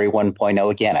seeing Zari 1.0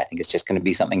 again. I think it's just going to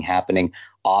be something happening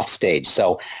off stage.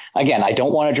 So again, I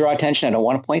don't want to draw attention. I don't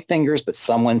want to point fingers, but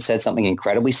someone said something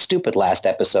incredibly stupid last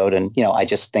episode. And, I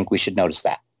just think we should notice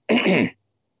that.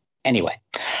 Anyway,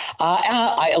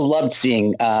 I loved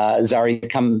seeing Zari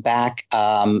come back.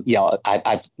 Obviously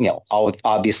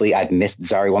I've missed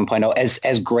Zari 1.0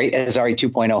 as great as Zari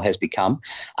 2.0 has become.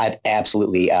 I've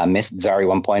absolutely missed Zari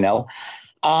 1.0.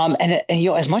 And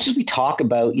as much as we talk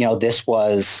about, this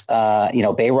was,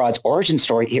 Bayrod's origin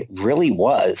story, it really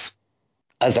was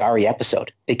a Zari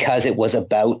episode because it was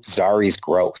about Zari's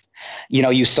growth.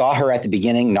 You saw her at the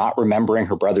beginning not remembering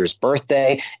her brother's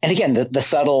birthday. And again, the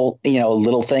subtle,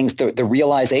 little things, the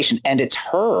realization, and it's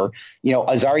her, a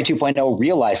Zari 2.0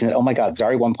 realizing that, oh my God,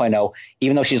 Zari 1.0,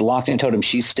 even though she's locked in totem,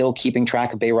 she's still keeping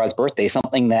track of Bayrod's birthday,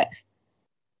 something that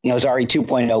Zari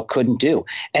 2.0 couldn't do.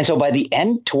 And so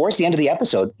towards the end of the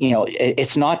episode,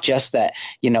 it's not just that,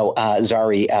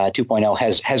 Zari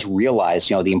 2.0 has realized,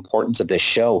 the importance of this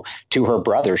show to her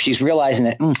brother. She's realizing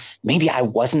that maybe I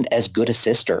wasn't as good a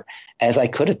sister as I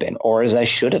could have been or as I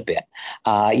should have been.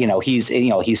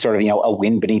 He's sort of, a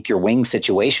wind beneath your wings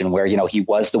situation where, he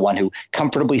was the one who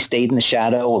comfortably stayed in the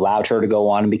shadow, allowed her to go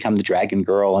on and become the dragon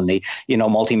girl and the,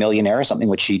 multimillionaire, something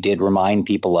which she did remind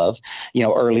people of,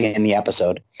 early in the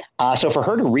episode. So for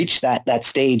her to reach that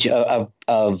stage of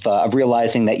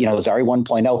realizing that, Zari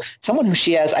 1.0, someone who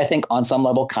she has, I think, on some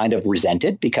level kind of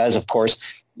resented because, of course,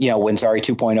 when Zari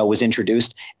 2.0 was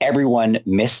introduced, everyone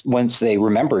missed once they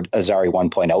remembered a Zari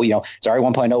 1.0. Zari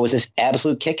 1.0 was this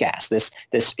absolute kick-ass, this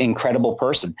incredible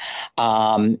person.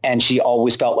 And she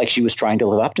always felt like she was trying to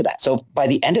live up to that. So by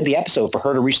the end of the episode, for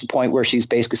her to reach the point where she's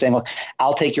basically saying, look,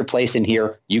 I'll take your place in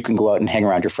here. You can go out and hang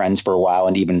around your friends for a while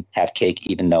and even have cake,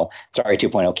 even though Zari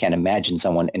 2.0 can't imagine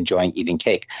someone enjoying eating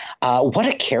cake. What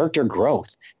a character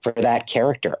growth for that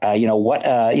character.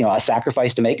 A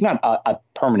sacrifice to make, not a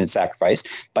permanent sacrifice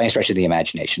by any stretch of the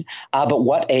imagination, but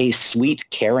what a sweet,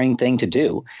 caring thing to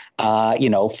do,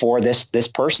 for this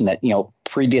person that,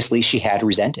 previously she had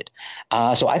resented.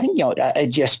 So I think,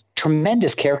 just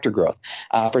tremendous character growth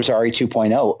for Zari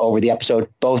 2.0 over the episode,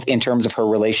 both in terms of her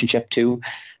relationship to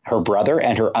her brother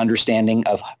and her understanding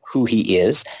of who he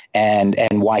is and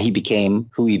why he became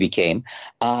who he became,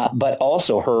 but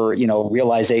also her,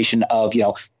 realization of,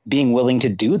 being willing to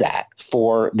do that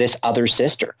for this other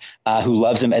sister who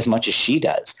loves him as much as she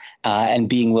does, and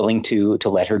being willing to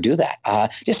let her do that.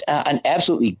 Just an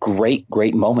absolutely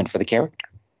great moment for the character.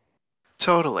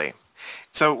 Totally.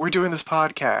 So we're doing this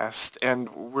podcast,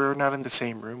 and we're not in the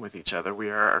same room with each other.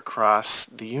 We are across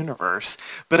the universe.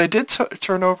 But I did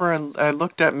turn over and I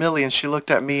looked at Millie, and she looked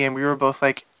at me, and we were both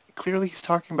like, clearly he's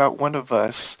talking about one of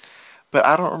us, but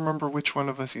I don't remember which one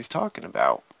of us he's talking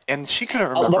about. And she couldn't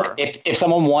remember. Look, if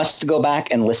someone wants to go back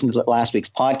and listen to last week's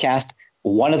podcast,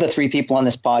 one of the three people on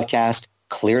this podcast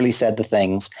clearly said the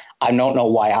things. I don't know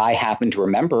why I happen to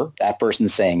remember that person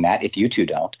saying that, if you two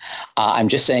don't. I'm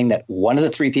just saying that one of the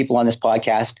three people on this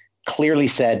podcast clearly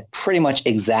said pretty much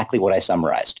exactly what I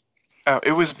summarized. Oh,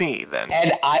 it was me then.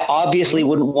 And I obviously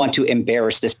wouldn't want to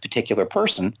embarrass this particular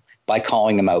person by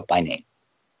calling them out by name.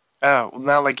 Oh, well,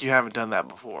 not like you haven't done that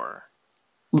before.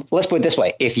 Let's put it this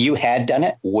way. If you had done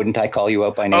it, wouldn't I call you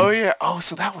out by name? Oh, yeah. Oh,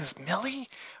 so that was Millie?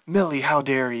 Millie, how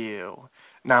dare you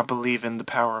not believe in the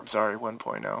power of Zari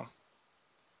 1.0?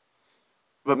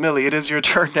 But Millie, it is your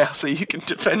turn now, so you can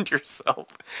defend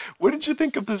yourself. What did you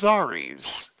think of the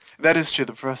Zaris? That is true.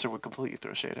 The professor would completely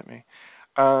throw shade at me.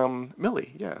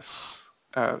 Millie, yes.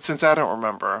 Since I don't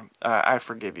remember, I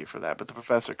forgive you for that. But the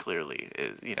professor clearly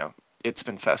is, it's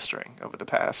been festering over the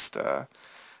past...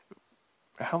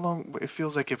 how long? It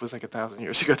feels like it was like 1,000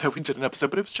 years ago that we did an episode,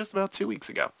 but it was just about 2 weeks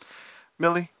ago.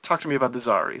 Millie, talk to me about the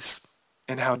Zaris,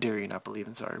 and how dare you not believe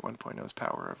in Zari 1.0's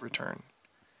power of return?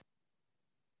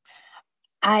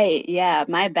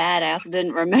 My bad. I also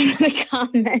didn't remember the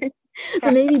comment.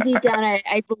 So maybe deep down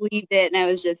I believed it and I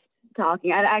was just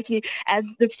talking. I actually, as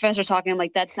the professor talking, I'm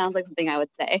like, that sounds like something I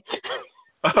would say.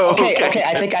 Oh, Okay.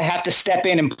 I think I have to step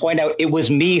in and point out it was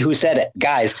me who said it.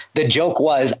 Guys, the joke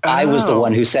was I was the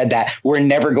one who said that. We're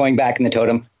never going back in the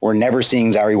totem. We're never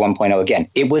seeing Zari 1.0 again.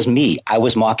 It was me. I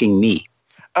was mocking me.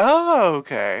 Oh,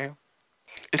 okay.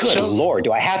 Good Lord,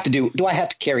 do I have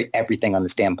to carry everything on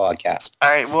this damn podcast? All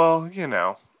right, well,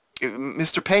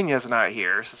 Mr. Pena's not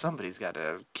here, so somebody's got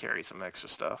to carry some extra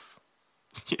stuff.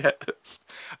 Yes.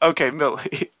 Okay,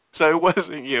 Millie. So it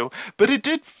wasn't you, but it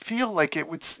did feel like you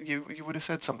would have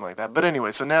said something like that. But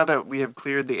anyway, so now that we have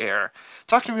cleared the air,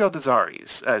 talk to me about the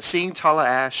Zaris. Seeing Tala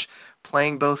Ash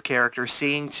playing both characters,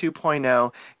 seeing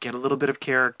 2.0 get a little bit of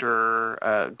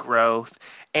character growth,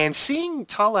 and seeing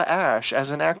Tala Ash as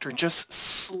an actor just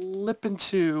slip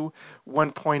into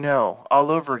 1.0 all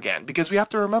over again. Because we have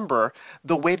to remember,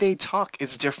 the way they talk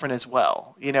is different as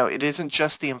well. It isn't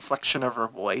just the inflection of her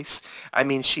voice. I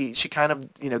mean, she kind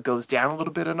of, goes down a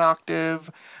little bit an octave.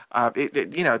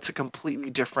 It's a completely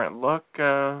different look.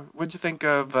 What'd you think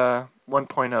of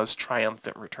 1.0's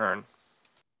triumphant return?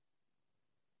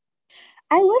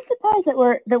 I was surprised that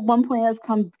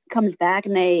 1.0 comes back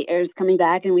and is coming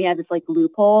back and we have this like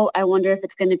loophole. I wonder if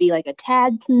it's going to be like a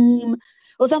tag team.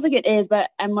 Well, it sounds like it is,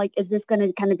 but I'm like, is this going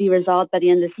to kind of be resolved by the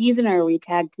end of the season, or are we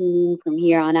tag teaming from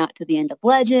here on out to the end of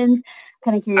Legends?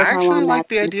 Kind of curious. I actually like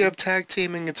the idea of tag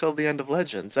teaming until the end of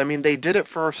Legends. I mean, they did it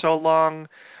for so long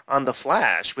on The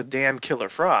Flash with Dan Killer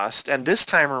Frost, and this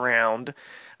time around,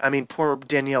 I mean, poor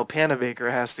Danielle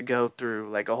Panabaker has to go through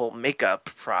like a whole makeup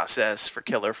process for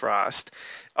Killer Frost.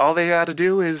 All they got to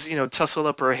do is, tussle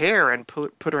up her hair and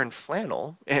put her in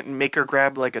flannel and make her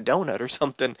grab like a donut or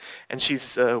something, and she's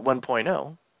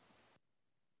 1.0.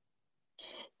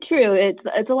 True.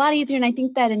 It's a lot easier, and I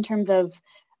think that in terms of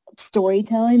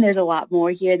storytelling, there's a lot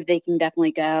more here that they can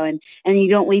definitely go, and you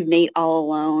don't leave Nate all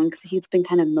alone because he's been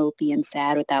kind of mopey and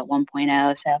sad with that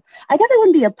 1.0. So I guess I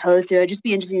wouldn't be opposed to it. It'd just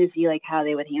be interesting to see like how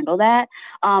they would handle that.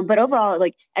 But overall,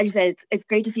 like as you said, it's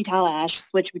great to see Tala Ash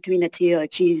switch between the two.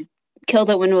 Like she's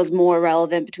killed it when it was more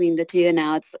relevant between the two, and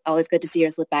now it's always good to see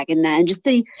her slip back in that. And just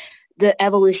the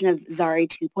evolution of Zari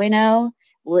 2.0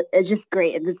 is just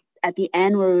great. And this, at the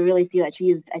end, where we really see that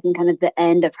she's, I think, kind of the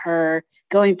end of her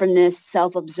going from this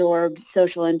self-absorbed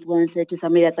social influencer to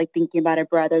somebody that's like thinking about her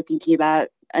brother, thinking about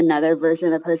another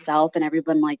version of herself and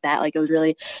everyone like that. Like it was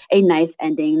really a nice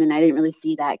ending, and I didn't really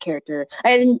see that character.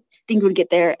 I didn't think we'd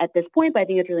get there at this point, but I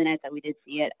think it's really nice that we did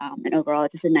see it. And overall,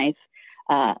 it's just a nice,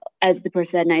 as the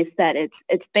person said, nice that it's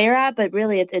Berat, but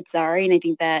really it's Zari, and I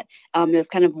think that it was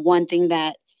kind of one thing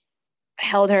that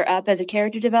held her up as a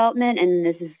character development, and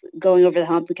this is going over the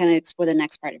hump. We kind of explore the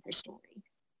next part of her story.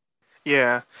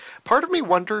 Yeah. Part of me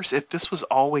wonders if this was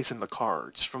always in the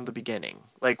cards from the beginning.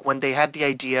 Like when they had the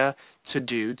idea to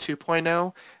do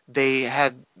 2.0, they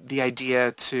had the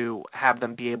idea to have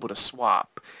them be able to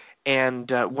swap. And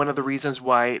one of the reasons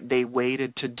why they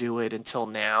waited to do it until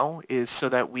now is so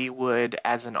that we would,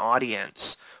 as an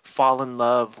audience, fall in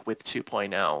love with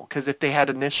 2.0. Because if they had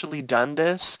initially done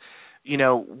this,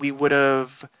 we would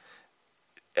have,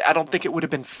 I don't think it would have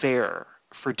been fair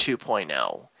for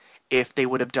 2.0 if they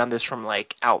would have done this from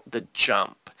like out the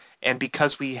jump. And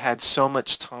because we had so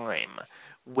much time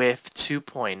with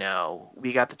 2.0,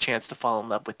 we got the chance to fall in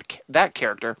love with that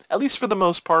character, at least for the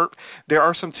most part. There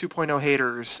are some 2.0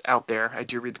 haters out there. I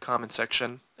do read the comment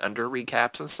section under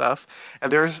recaps and stuff,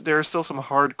 and there are still some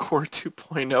hardcore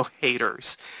 2.0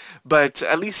 haters. But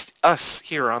at least us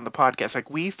here on the podcast, like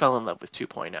we fell in love with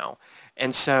 2.0.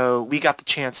 And so we got the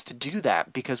chance to do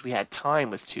that because we had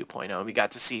time with 2.0. We got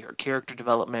to see her character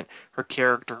development, her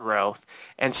character growth.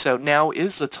 And so now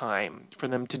is the time for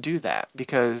them to do that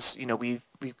because,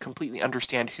 we completely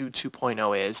understand who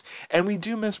 2.0 is, and we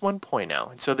do miss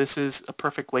 1.0. And so this is a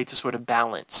perfect way to sort of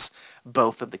balance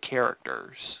both of the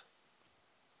characters.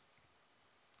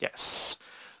 Yes.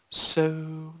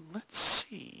 So let's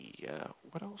see.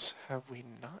 What else have we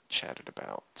not chatted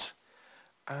about?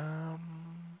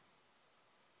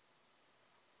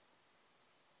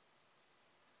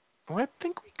 Well, I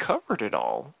think we covered it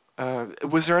all.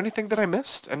 Was there anything that I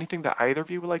missed? Anything that either of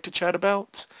you would like to chat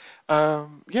about?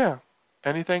 Yeah.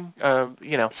 Anything?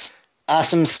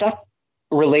 Some stuff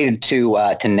related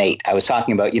to Nate. I was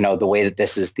talking about, the way that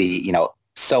this is the,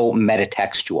 so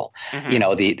metatextual,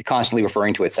 Mm-hmm. The constantly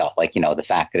referring to itself, like, the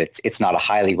fact that it's not a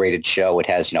highly rated show. It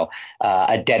has,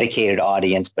 a dedicated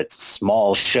audience, but it's a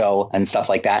small show and stuff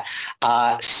like that.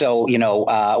 So,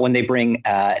 when they bring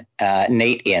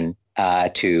Nate in,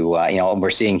 to, we're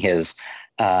seeing his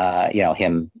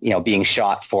him, being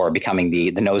shot for becoming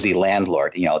the nosy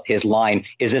landlord. His line,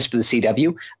 "Is this for the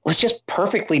CW?" was just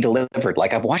perfectly delivered.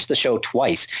 Like, I've watched the show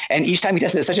twice, and each time he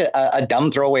does it, it's such a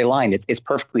dumb throwaway line. It's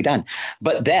perfectly done.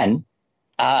 But then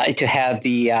to have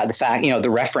the fact, the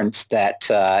reference that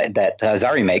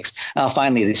Zari makes,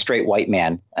 finally the straight white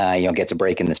man, gets a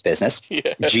break in this business.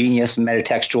 Yes. Genius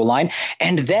metatextual line.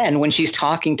 And then when she's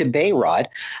talking to Bayrod,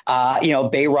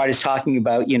 Bayrod is talking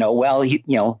about, well,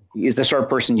 he's the sort of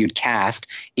person you'd cast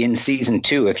in season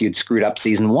 2 if you'd screwed up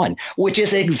season 1, which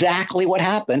is exactly what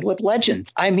happened with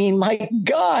Legends. I mean, my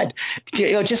God,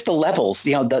 just the levels,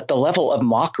 the level of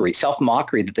mockery,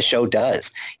 self-mockery that the show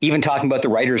does. Even talking about the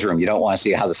writer's room, you don't want to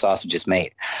see how the sausage is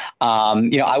made.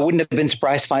 I wouldn't have been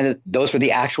surprised to find that those were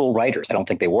the actual writers. I don't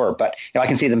think they were, but I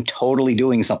can see them totally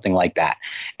doing something like that.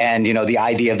 And, the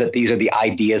idea that these are the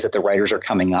ideas that the writers are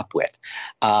coming up with.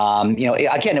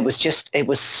 Again, it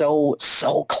was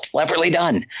so cleverly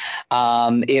done.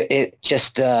 It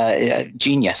just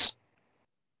genius.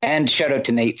 And shout out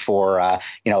to Nate for,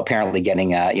 apparently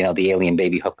getting, the alien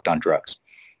baby hooked on drugs.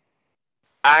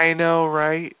 I know,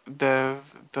 right? The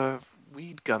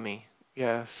weed gummy.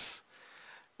 Yes.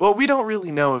 Well, we don't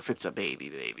really know if it's a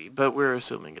baby, but we're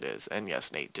assuming it is. And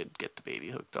yes, Nate did get the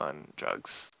baby hooked on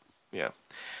drugs. Yeah.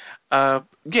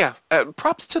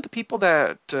 Props to the people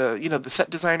that, the set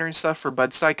designer and stuff for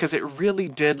Bud-Stuy, because it really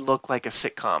did look like a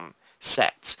sitcom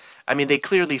set. I mean, they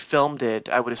clearly filmed it,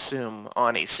 I would assume,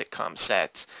 on a sitcom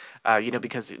set,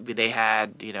 because they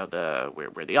had,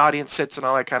 where the audience sits and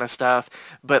all that kind of stuff.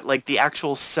 But, like, the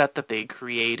actual set that they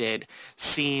created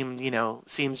seems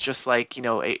just like,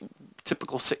 a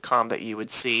typical sitcom that you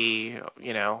would see,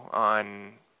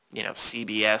 on,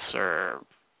 CBS or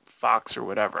Fox or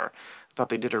whatever. I thought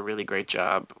they did a really great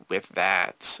job with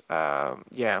that.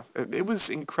 It was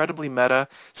incredibly meta,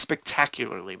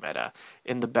 spectacularly meta,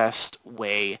 in the best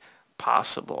way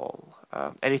possible.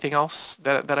 Anything else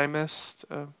that I missed?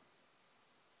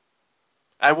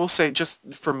 I will say, just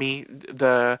for me,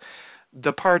 the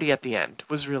party at the end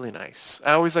was really nice.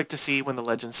 I always like to see when the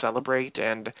Legends celebrate,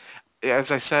 and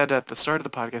as I said at the start of the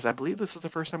podcast, I believe this is the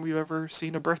first time we've ever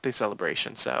seen a birthday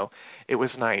celebration, so it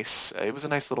was nice. It was a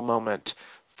nice little moment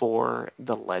for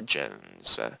the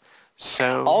Legends.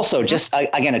 So also, just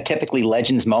again, a typically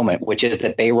Legends moment, which is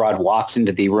that Bayrod walks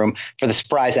into the room for the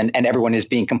surprise, and everyone is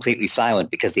being completely silent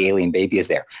because the alien baby is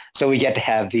there. So we get to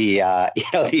have the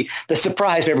the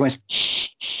surprise where everyone's shh,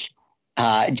 shh.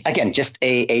 Again, just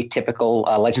a typical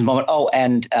Legends moment. Oh,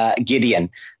 and Gideon,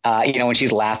 when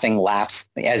she's laughs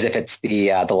as if it's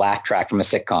the laugh track from a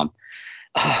sitcom.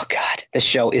 Oh God, this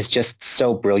show is just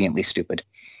so brilliantly stupid.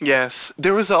 Yes,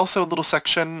 there was also a little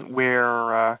section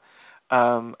where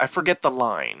I forget the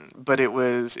line, but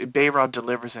Bayrod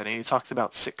delivers it, and he talks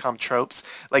about sitcom tropes.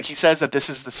 Like, he says that this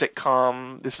is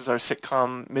our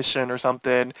sitcom mission or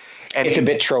something. And it's a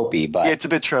bit tropey, but... It's a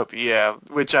bit tropey, yeah,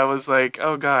 which I was like,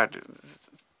 oh God,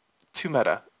 too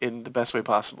meta in the best way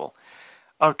possible.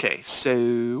 Okay,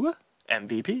 so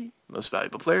MVP, most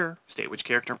valuable player. State which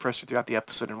character impressed you throughout the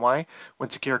episode and why.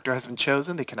 Once a character has been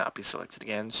chosen, they cannot be selected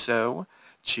again, so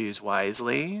choose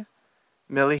wisely.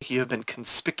 Millie, you have been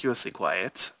conspicuously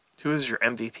quiet. Who is your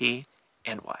MVP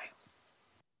and why?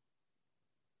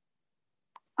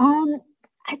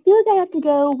 I feel like I have to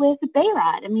go with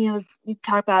Bayrod. I mean, we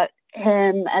talked about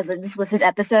him as this was his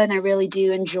episode, and I really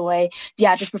do enjoy the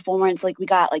actor's performance. Like, we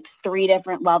got like 3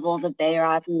 different levels of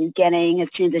Bayrod from the beginning, his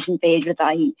transition phase. I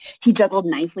thought he juggled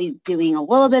nicely, doing a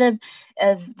little bit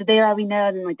of the Bayrod we know,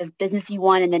 and then like this businessy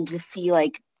one, and then just see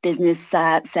like business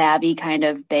savvy kind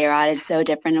of Bayrod is so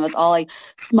different. It was all like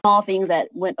small things that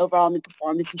went overall in the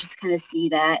performance, and just kind of see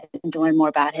that and to learn more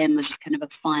about him was just kind of a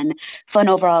fun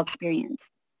overall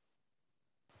experience.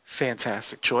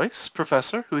 Fantastic choice.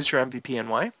 Professor, who's your MVP and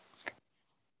why?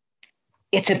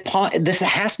 This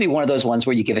has to be one of those ones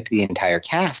where you give it to the entire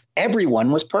cast.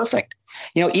 Everyone was perfect.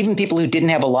 Even people who didn't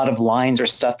have a lot of lines or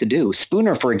stuff to do.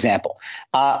 Spooner, for example.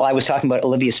 I was talking about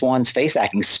Olivia Swan's face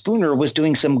acting. Spooner was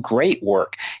doing some great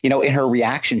work, in her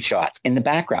reaction shots in the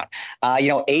background.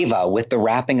 Ava with the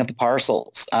wrapping of the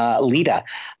parcels. Lita,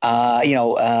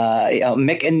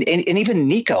 Mick, and even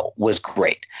Nico was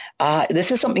great.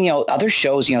 This is something, other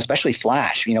shows, especially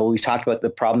Flash, we've talked about the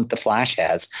problem that the Flash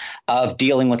has of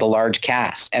dealing with a large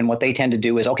cast. And what they tend to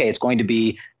do is, okay, it's going to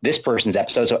be this person's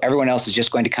episode, so everyone else is just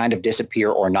going to kind of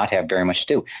disappear or not have very much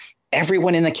to do.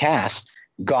 Everyone in the cast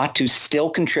got to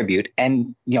still contribute,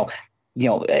 and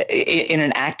in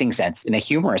an acting sense, in a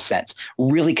humorous sense,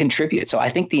 really contribute. So I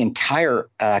think the entire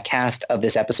cast of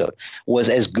this episode was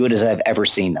as good as I've ever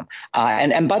seen them.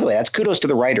 And by the way, that's kudos to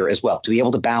the writer as well, to be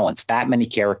able to balance that many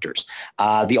characters.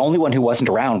 The only one who wasn't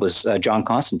around was John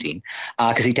Constantine,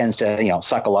 because he tends to,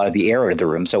 suck a lot of the air out of the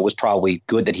room. So it was probably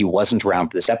good that he wasn't around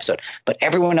for this episode. But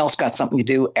everyone else got something to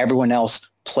do. Everyone else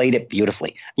played it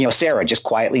beautifully. Sarah just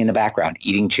quietly in the background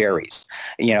eating cherries,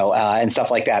 and stuff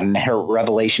like that. And her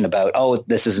revelation about, oh,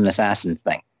 this is an assassin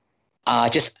thing.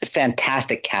 Just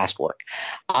fantastic cast work.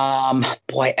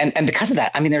 Boy, and because of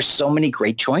that, there's so many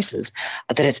great choices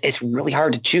that it's really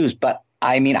hard to choose. But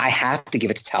I have to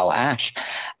give it to Tal Ash.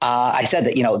 I said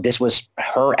that, this was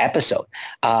her episode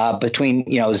between,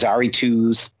 Zari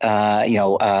 2's,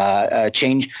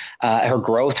 change, her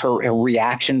growth, her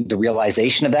reaction, the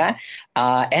realization of that.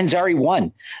 And Zari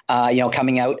 1,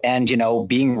 coming out and,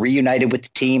 being reunited with the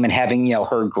team and having,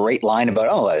 her great line about,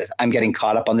 oh, I'm getting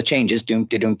caught up on the changes, doom.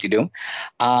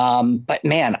 But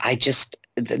man,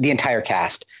 the entire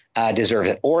cast deserves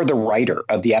it, or the writer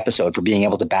of the episode for being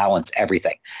able to balance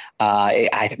everything.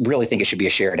 I really think it should be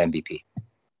a shared MVP.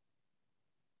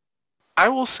 I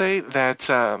will say that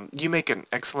you make an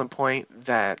excellent point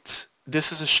that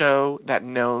this is a show that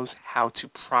knows how to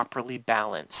properly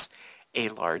balance a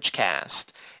large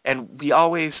cast. And I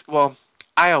always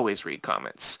read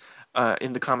comments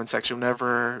in the comment section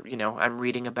whenever, I'm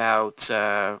reading about,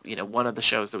 one of the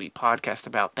shows that we podcast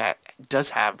about that does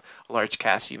have a large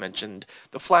cast. You mentioned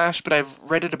The Flash, but I've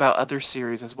read it about other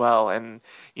series as well. And,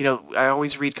 I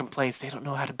always read complaints. They don't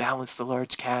know how to balance the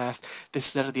large cast,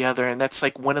 this, that, or the other. And that's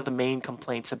like one of the main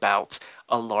complaints about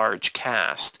a large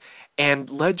cast. And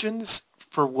Legends,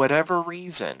 for whatever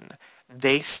reason,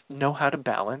 they know how to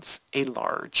balance a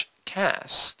large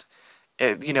cast.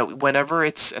 Whenever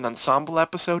it's an ensemble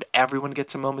episode, everyone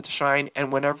gets a moment to shine.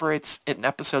 And whenever it's an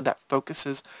episode that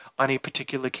focuses on a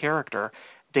particular character,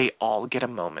 they all get a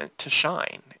moment to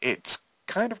shine. It's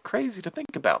kind of crazy to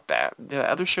think about that. The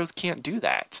other shows can't do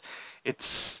that.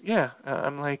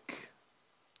 I'm like,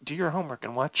 do your homework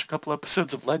and watch a couple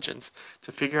episodes of Legends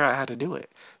to figure out how to do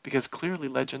it. Because clearly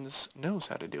Legends knows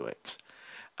how to do it.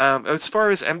 As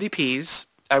far as MVPs,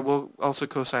 I will also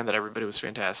co-sign that everybody was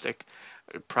fantastic.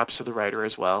 Props to the writer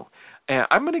as well.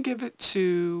 I'm going to give it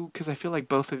to, because I feel like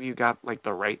both of you got like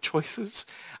the right choices,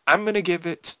 I'm going to give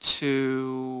it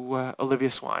to Olivia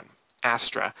Swan,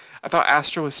 Astra. I thought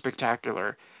Astra was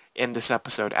spectacular in this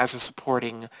episode as a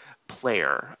supporting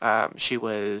player. She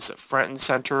was front and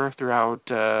center throughout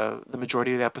the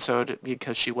majority of the episode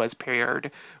because she was paired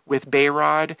with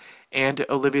Bayrod, and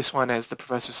Olivia Swan, as the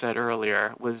professor said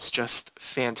earlier, was just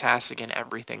fantastic in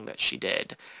everything that she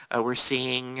did. We're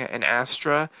seeing an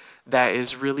Astra that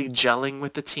is really gelling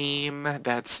with the team,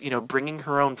 that's, bringing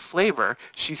her own flavor.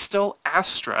 She's still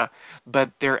Astra,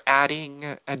 but they're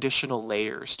adding additional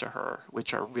layers to her,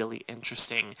 which are really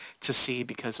interesting to see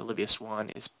because Olivia Swan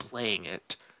is playing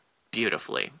it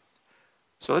beautifully.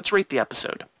 So let's rate the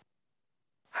episode.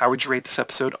 How would you rate this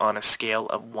episode on a scale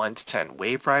of 1 to 10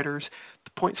 Wave Riders?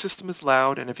 The point system is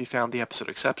loud, and if you found the episode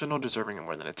exceptional, deserving of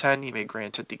more than a 10, you may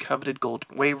grant it the coveted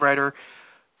Golden Wave Rider.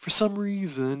 For some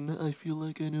reason, I feel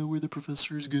like I know where the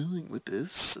professor is going with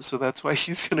this, so that's why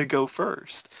he's going to go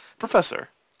first. Professor,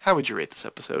 how would you rate this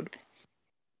episode?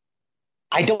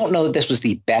 I don't know that this was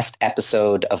the best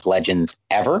episode of Legends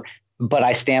ever, but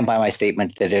I stand by my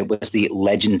statement that it was the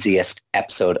legendsiest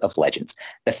episode of Legends.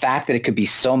 The fact that it could be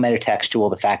so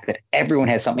metatextual, the fact that everyone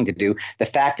had something to do, the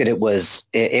fact that it was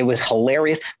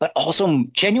hilarious, but also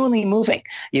genuinely moving.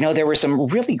 There were some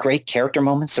really great character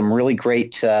moments, some really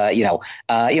great,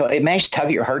 it managed to tug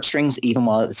at your heartstrings even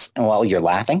while you're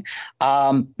laughing.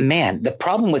 Man, the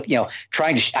problem with,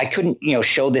 trying to, I couldn't,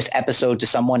 show this episode to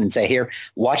someone and say, here,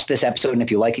 watch this episode, and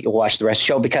if you like it, you'll watch the rest of the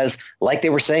show, because like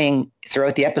they were saying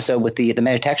throughout the episode with the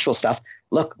metatextual stuff,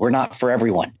 look, we're not for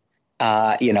everyone,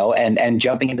 and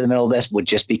jumping into the middle of this would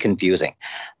just be confusing.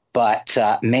 But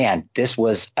man, this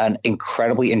was an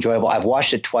incredibly enjoyable. I've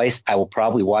watched it twice. I will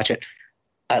probably watch it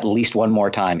at least one more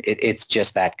time. It's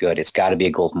just that good. It's got to be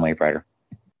a Golden Wave Rider.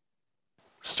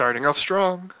 Starting off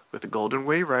strong with a Golden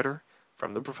Wave Rider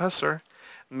from the professor.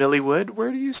 Millie Wood,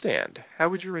 where do you stand? How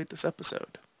would you rate this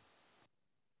episode?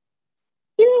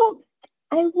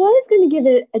 I was going to give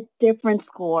it a different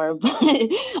score, but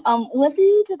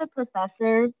listening to the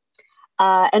professor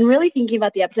and really thinking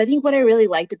about the episode, I think what I really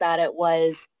liked about it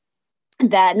was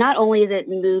that not only is it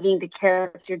moving the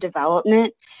character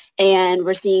development, and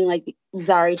we're seeing like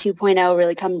Zari 2.0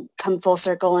 really come full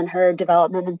circle in her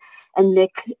development, and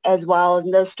Mick as well,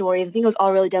 and those stories. I think it was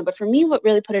all really done. But for me, what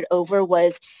really put it over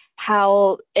was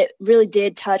how it really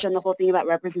did touch on the whole thing about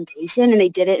representation, and they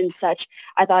did it in such,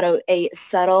 I thought, a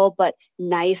subtle but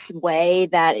nice way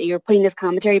that you're putting this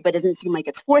commentary but doesn't seem like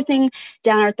it's forcing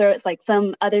down our throats like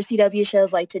some other CW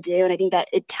shows like to do. And I think that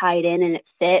it tied in and it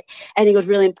fit. I think it was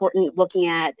really important looking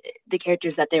at the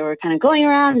characters that they were kind of going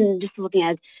around, and just looking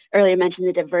at, earlier mentioned,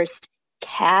 the diverse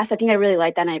cast. I think I really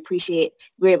like that, and I appreciate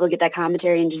we were able to get that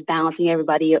commentary and just balancing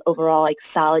everybody. Overall, like,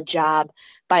 solid job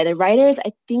by the writers.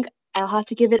 I think I'll have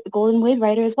to give it a Golden Wave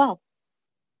writer as well.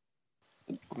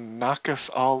 Knock us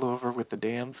all over with the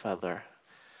damn feather.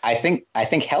 I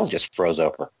think hell just froze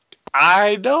over.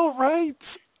 I know,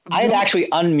 right? I had actually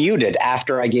unmuted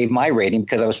after I gave my rating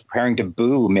because I was preparing to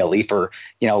boo Millie for,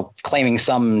 claiming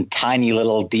some tiny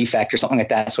little defect or something like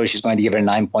that. So she's going to give it a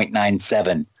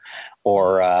 9.97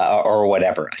 or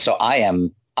whatever. So I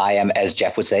am, as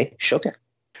Jeff would say, shooketh.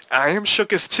 I am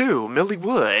shooketh too. Millie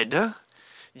Wood.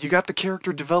 You got the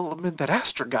character development that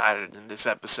Astra got in this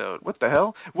episode. What the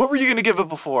hell? What were you going to give it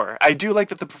before? I do like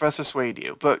that the professor swayed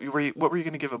you, but what were you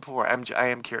going to give it before? I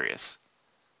am curious.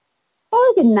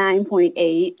 Oh, like a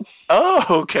 9.8. Oh,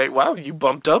 okay. Wow, you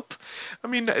bumped up. I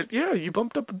mean, yeah, you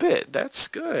bumped up a bit. That's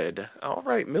good. All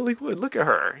right, Millie Wood, look at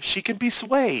her. She can be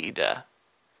swayed.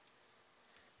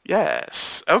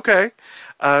 Yes. Okay.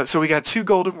 So we got 2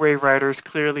 Golden Wave Riders.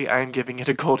 Clearly, I'm giving it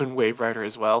a Golden Wave Rider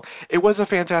as well. It was a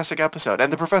fantastic episode.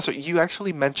 And the Professor, you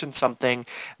actually mentioned something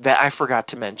that I forgot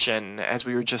to mention as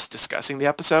we were just discussing the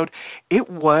episode. It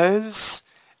was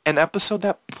an episode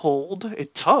that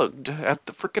tugged at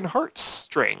the freaking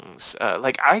heartstrings.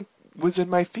 I was in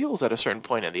my feels at a certain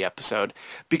point in the episode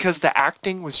because the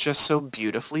acting was just so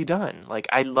beautifully done. Like,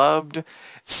 I loved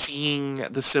seeing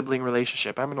the sibling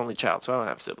relationship. I'm an only child, so I don't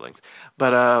have siblings.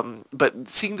 But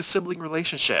seeing the sibling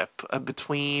relationship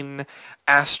between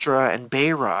Astra and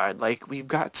Behrad, like, we've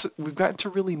gotten to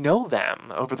really know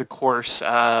them over the course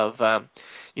of a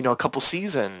couple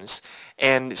seasons.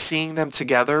 And seeing them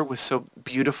together was so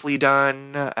beautifully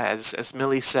done. As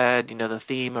Millie said, the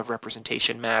theme of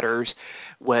representation matters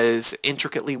was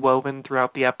intricately woven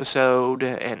throughout the episode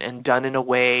and done in a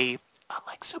way,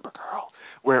 unlike Supergirl,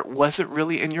 where it wasn't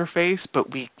really in your face,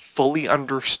 but we fully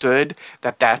understood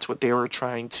that that's what they were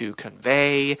trying to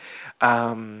convey.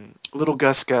 Little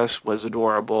Gus Gus was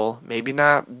adorable. Maybe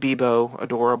not Bebo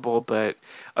adorable, but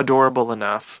adorable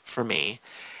enough for me.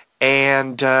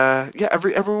 And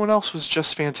everyone else was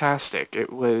just fantastic.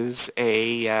 It was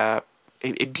a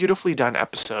beautifully done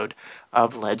episode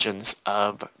of Legends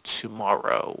of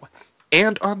Tomorrow.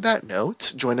 And on that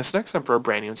note, join us next time for a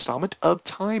brand new installment of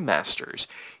Time Masters.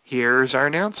 Here's our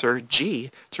announcer, G,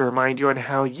 to remind you on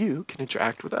how you can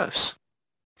interact with us.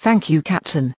 Thank you,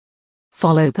 Captain.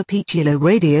 Follow Papichulo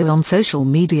Radio on social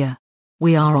media.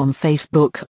 We are on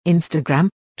Facebook, Instagram,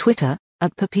 Twitter,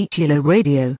 at Papichulo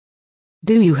Radio.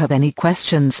 Do you have any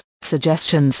questions,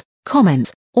 suggestions,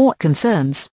 comments, or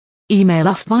concerns? Email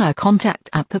us via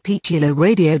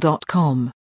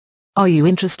contact@papichuloradio.com. Are you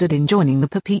interested in joining the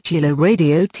Papichulo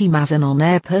Radio team as an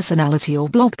on-air personality or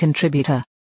blog contributor?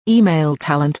 Email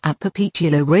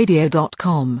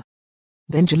talent@papichuloradio.com.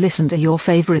 Binge listen to your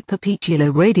favorite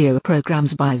Papichulo Radio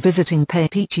programs by visiting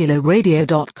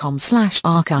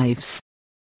papichuloradio.com/archives.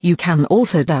 You can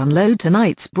also download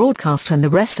tonight's broadcast and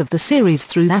the rest of the series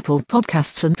through Apple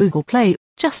Podcasts and Google Play.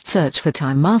 Just search for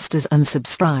Time Masters and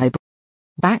subscribe.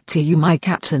 Back to you, my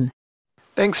captain.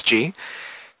 Thanks, G.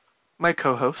 My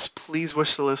co-hosts, please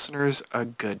wish the listeners a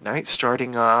good night,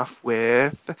 starting off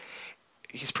with,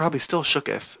 he's probably still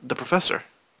shooketh, the Professor.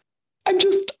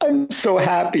 I'm so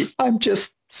happy. I'm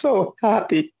just so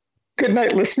happy. Good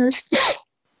night, listeners.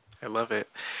 I love it.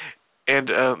 And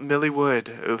Millie Wood,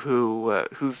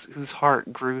 whose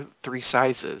heart grew 3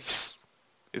 sizes.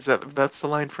 That's the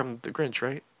line from The Grinch,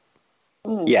 right?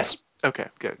 Yes. Okay,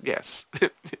 good. Yes.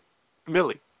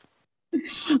 Millie.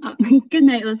 Good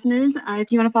night, listeners.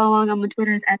 If you want to follow along on my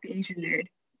Twitter, it's @TheAsianNerd.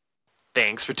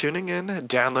 Thanks for tuning in.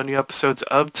 Download new episodes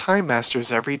of Time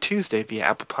Masters every Tuesday via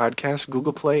Apple Podcasts,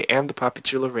 Google Play, and the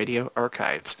Papichulo Radio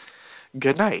archives.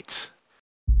 Good night.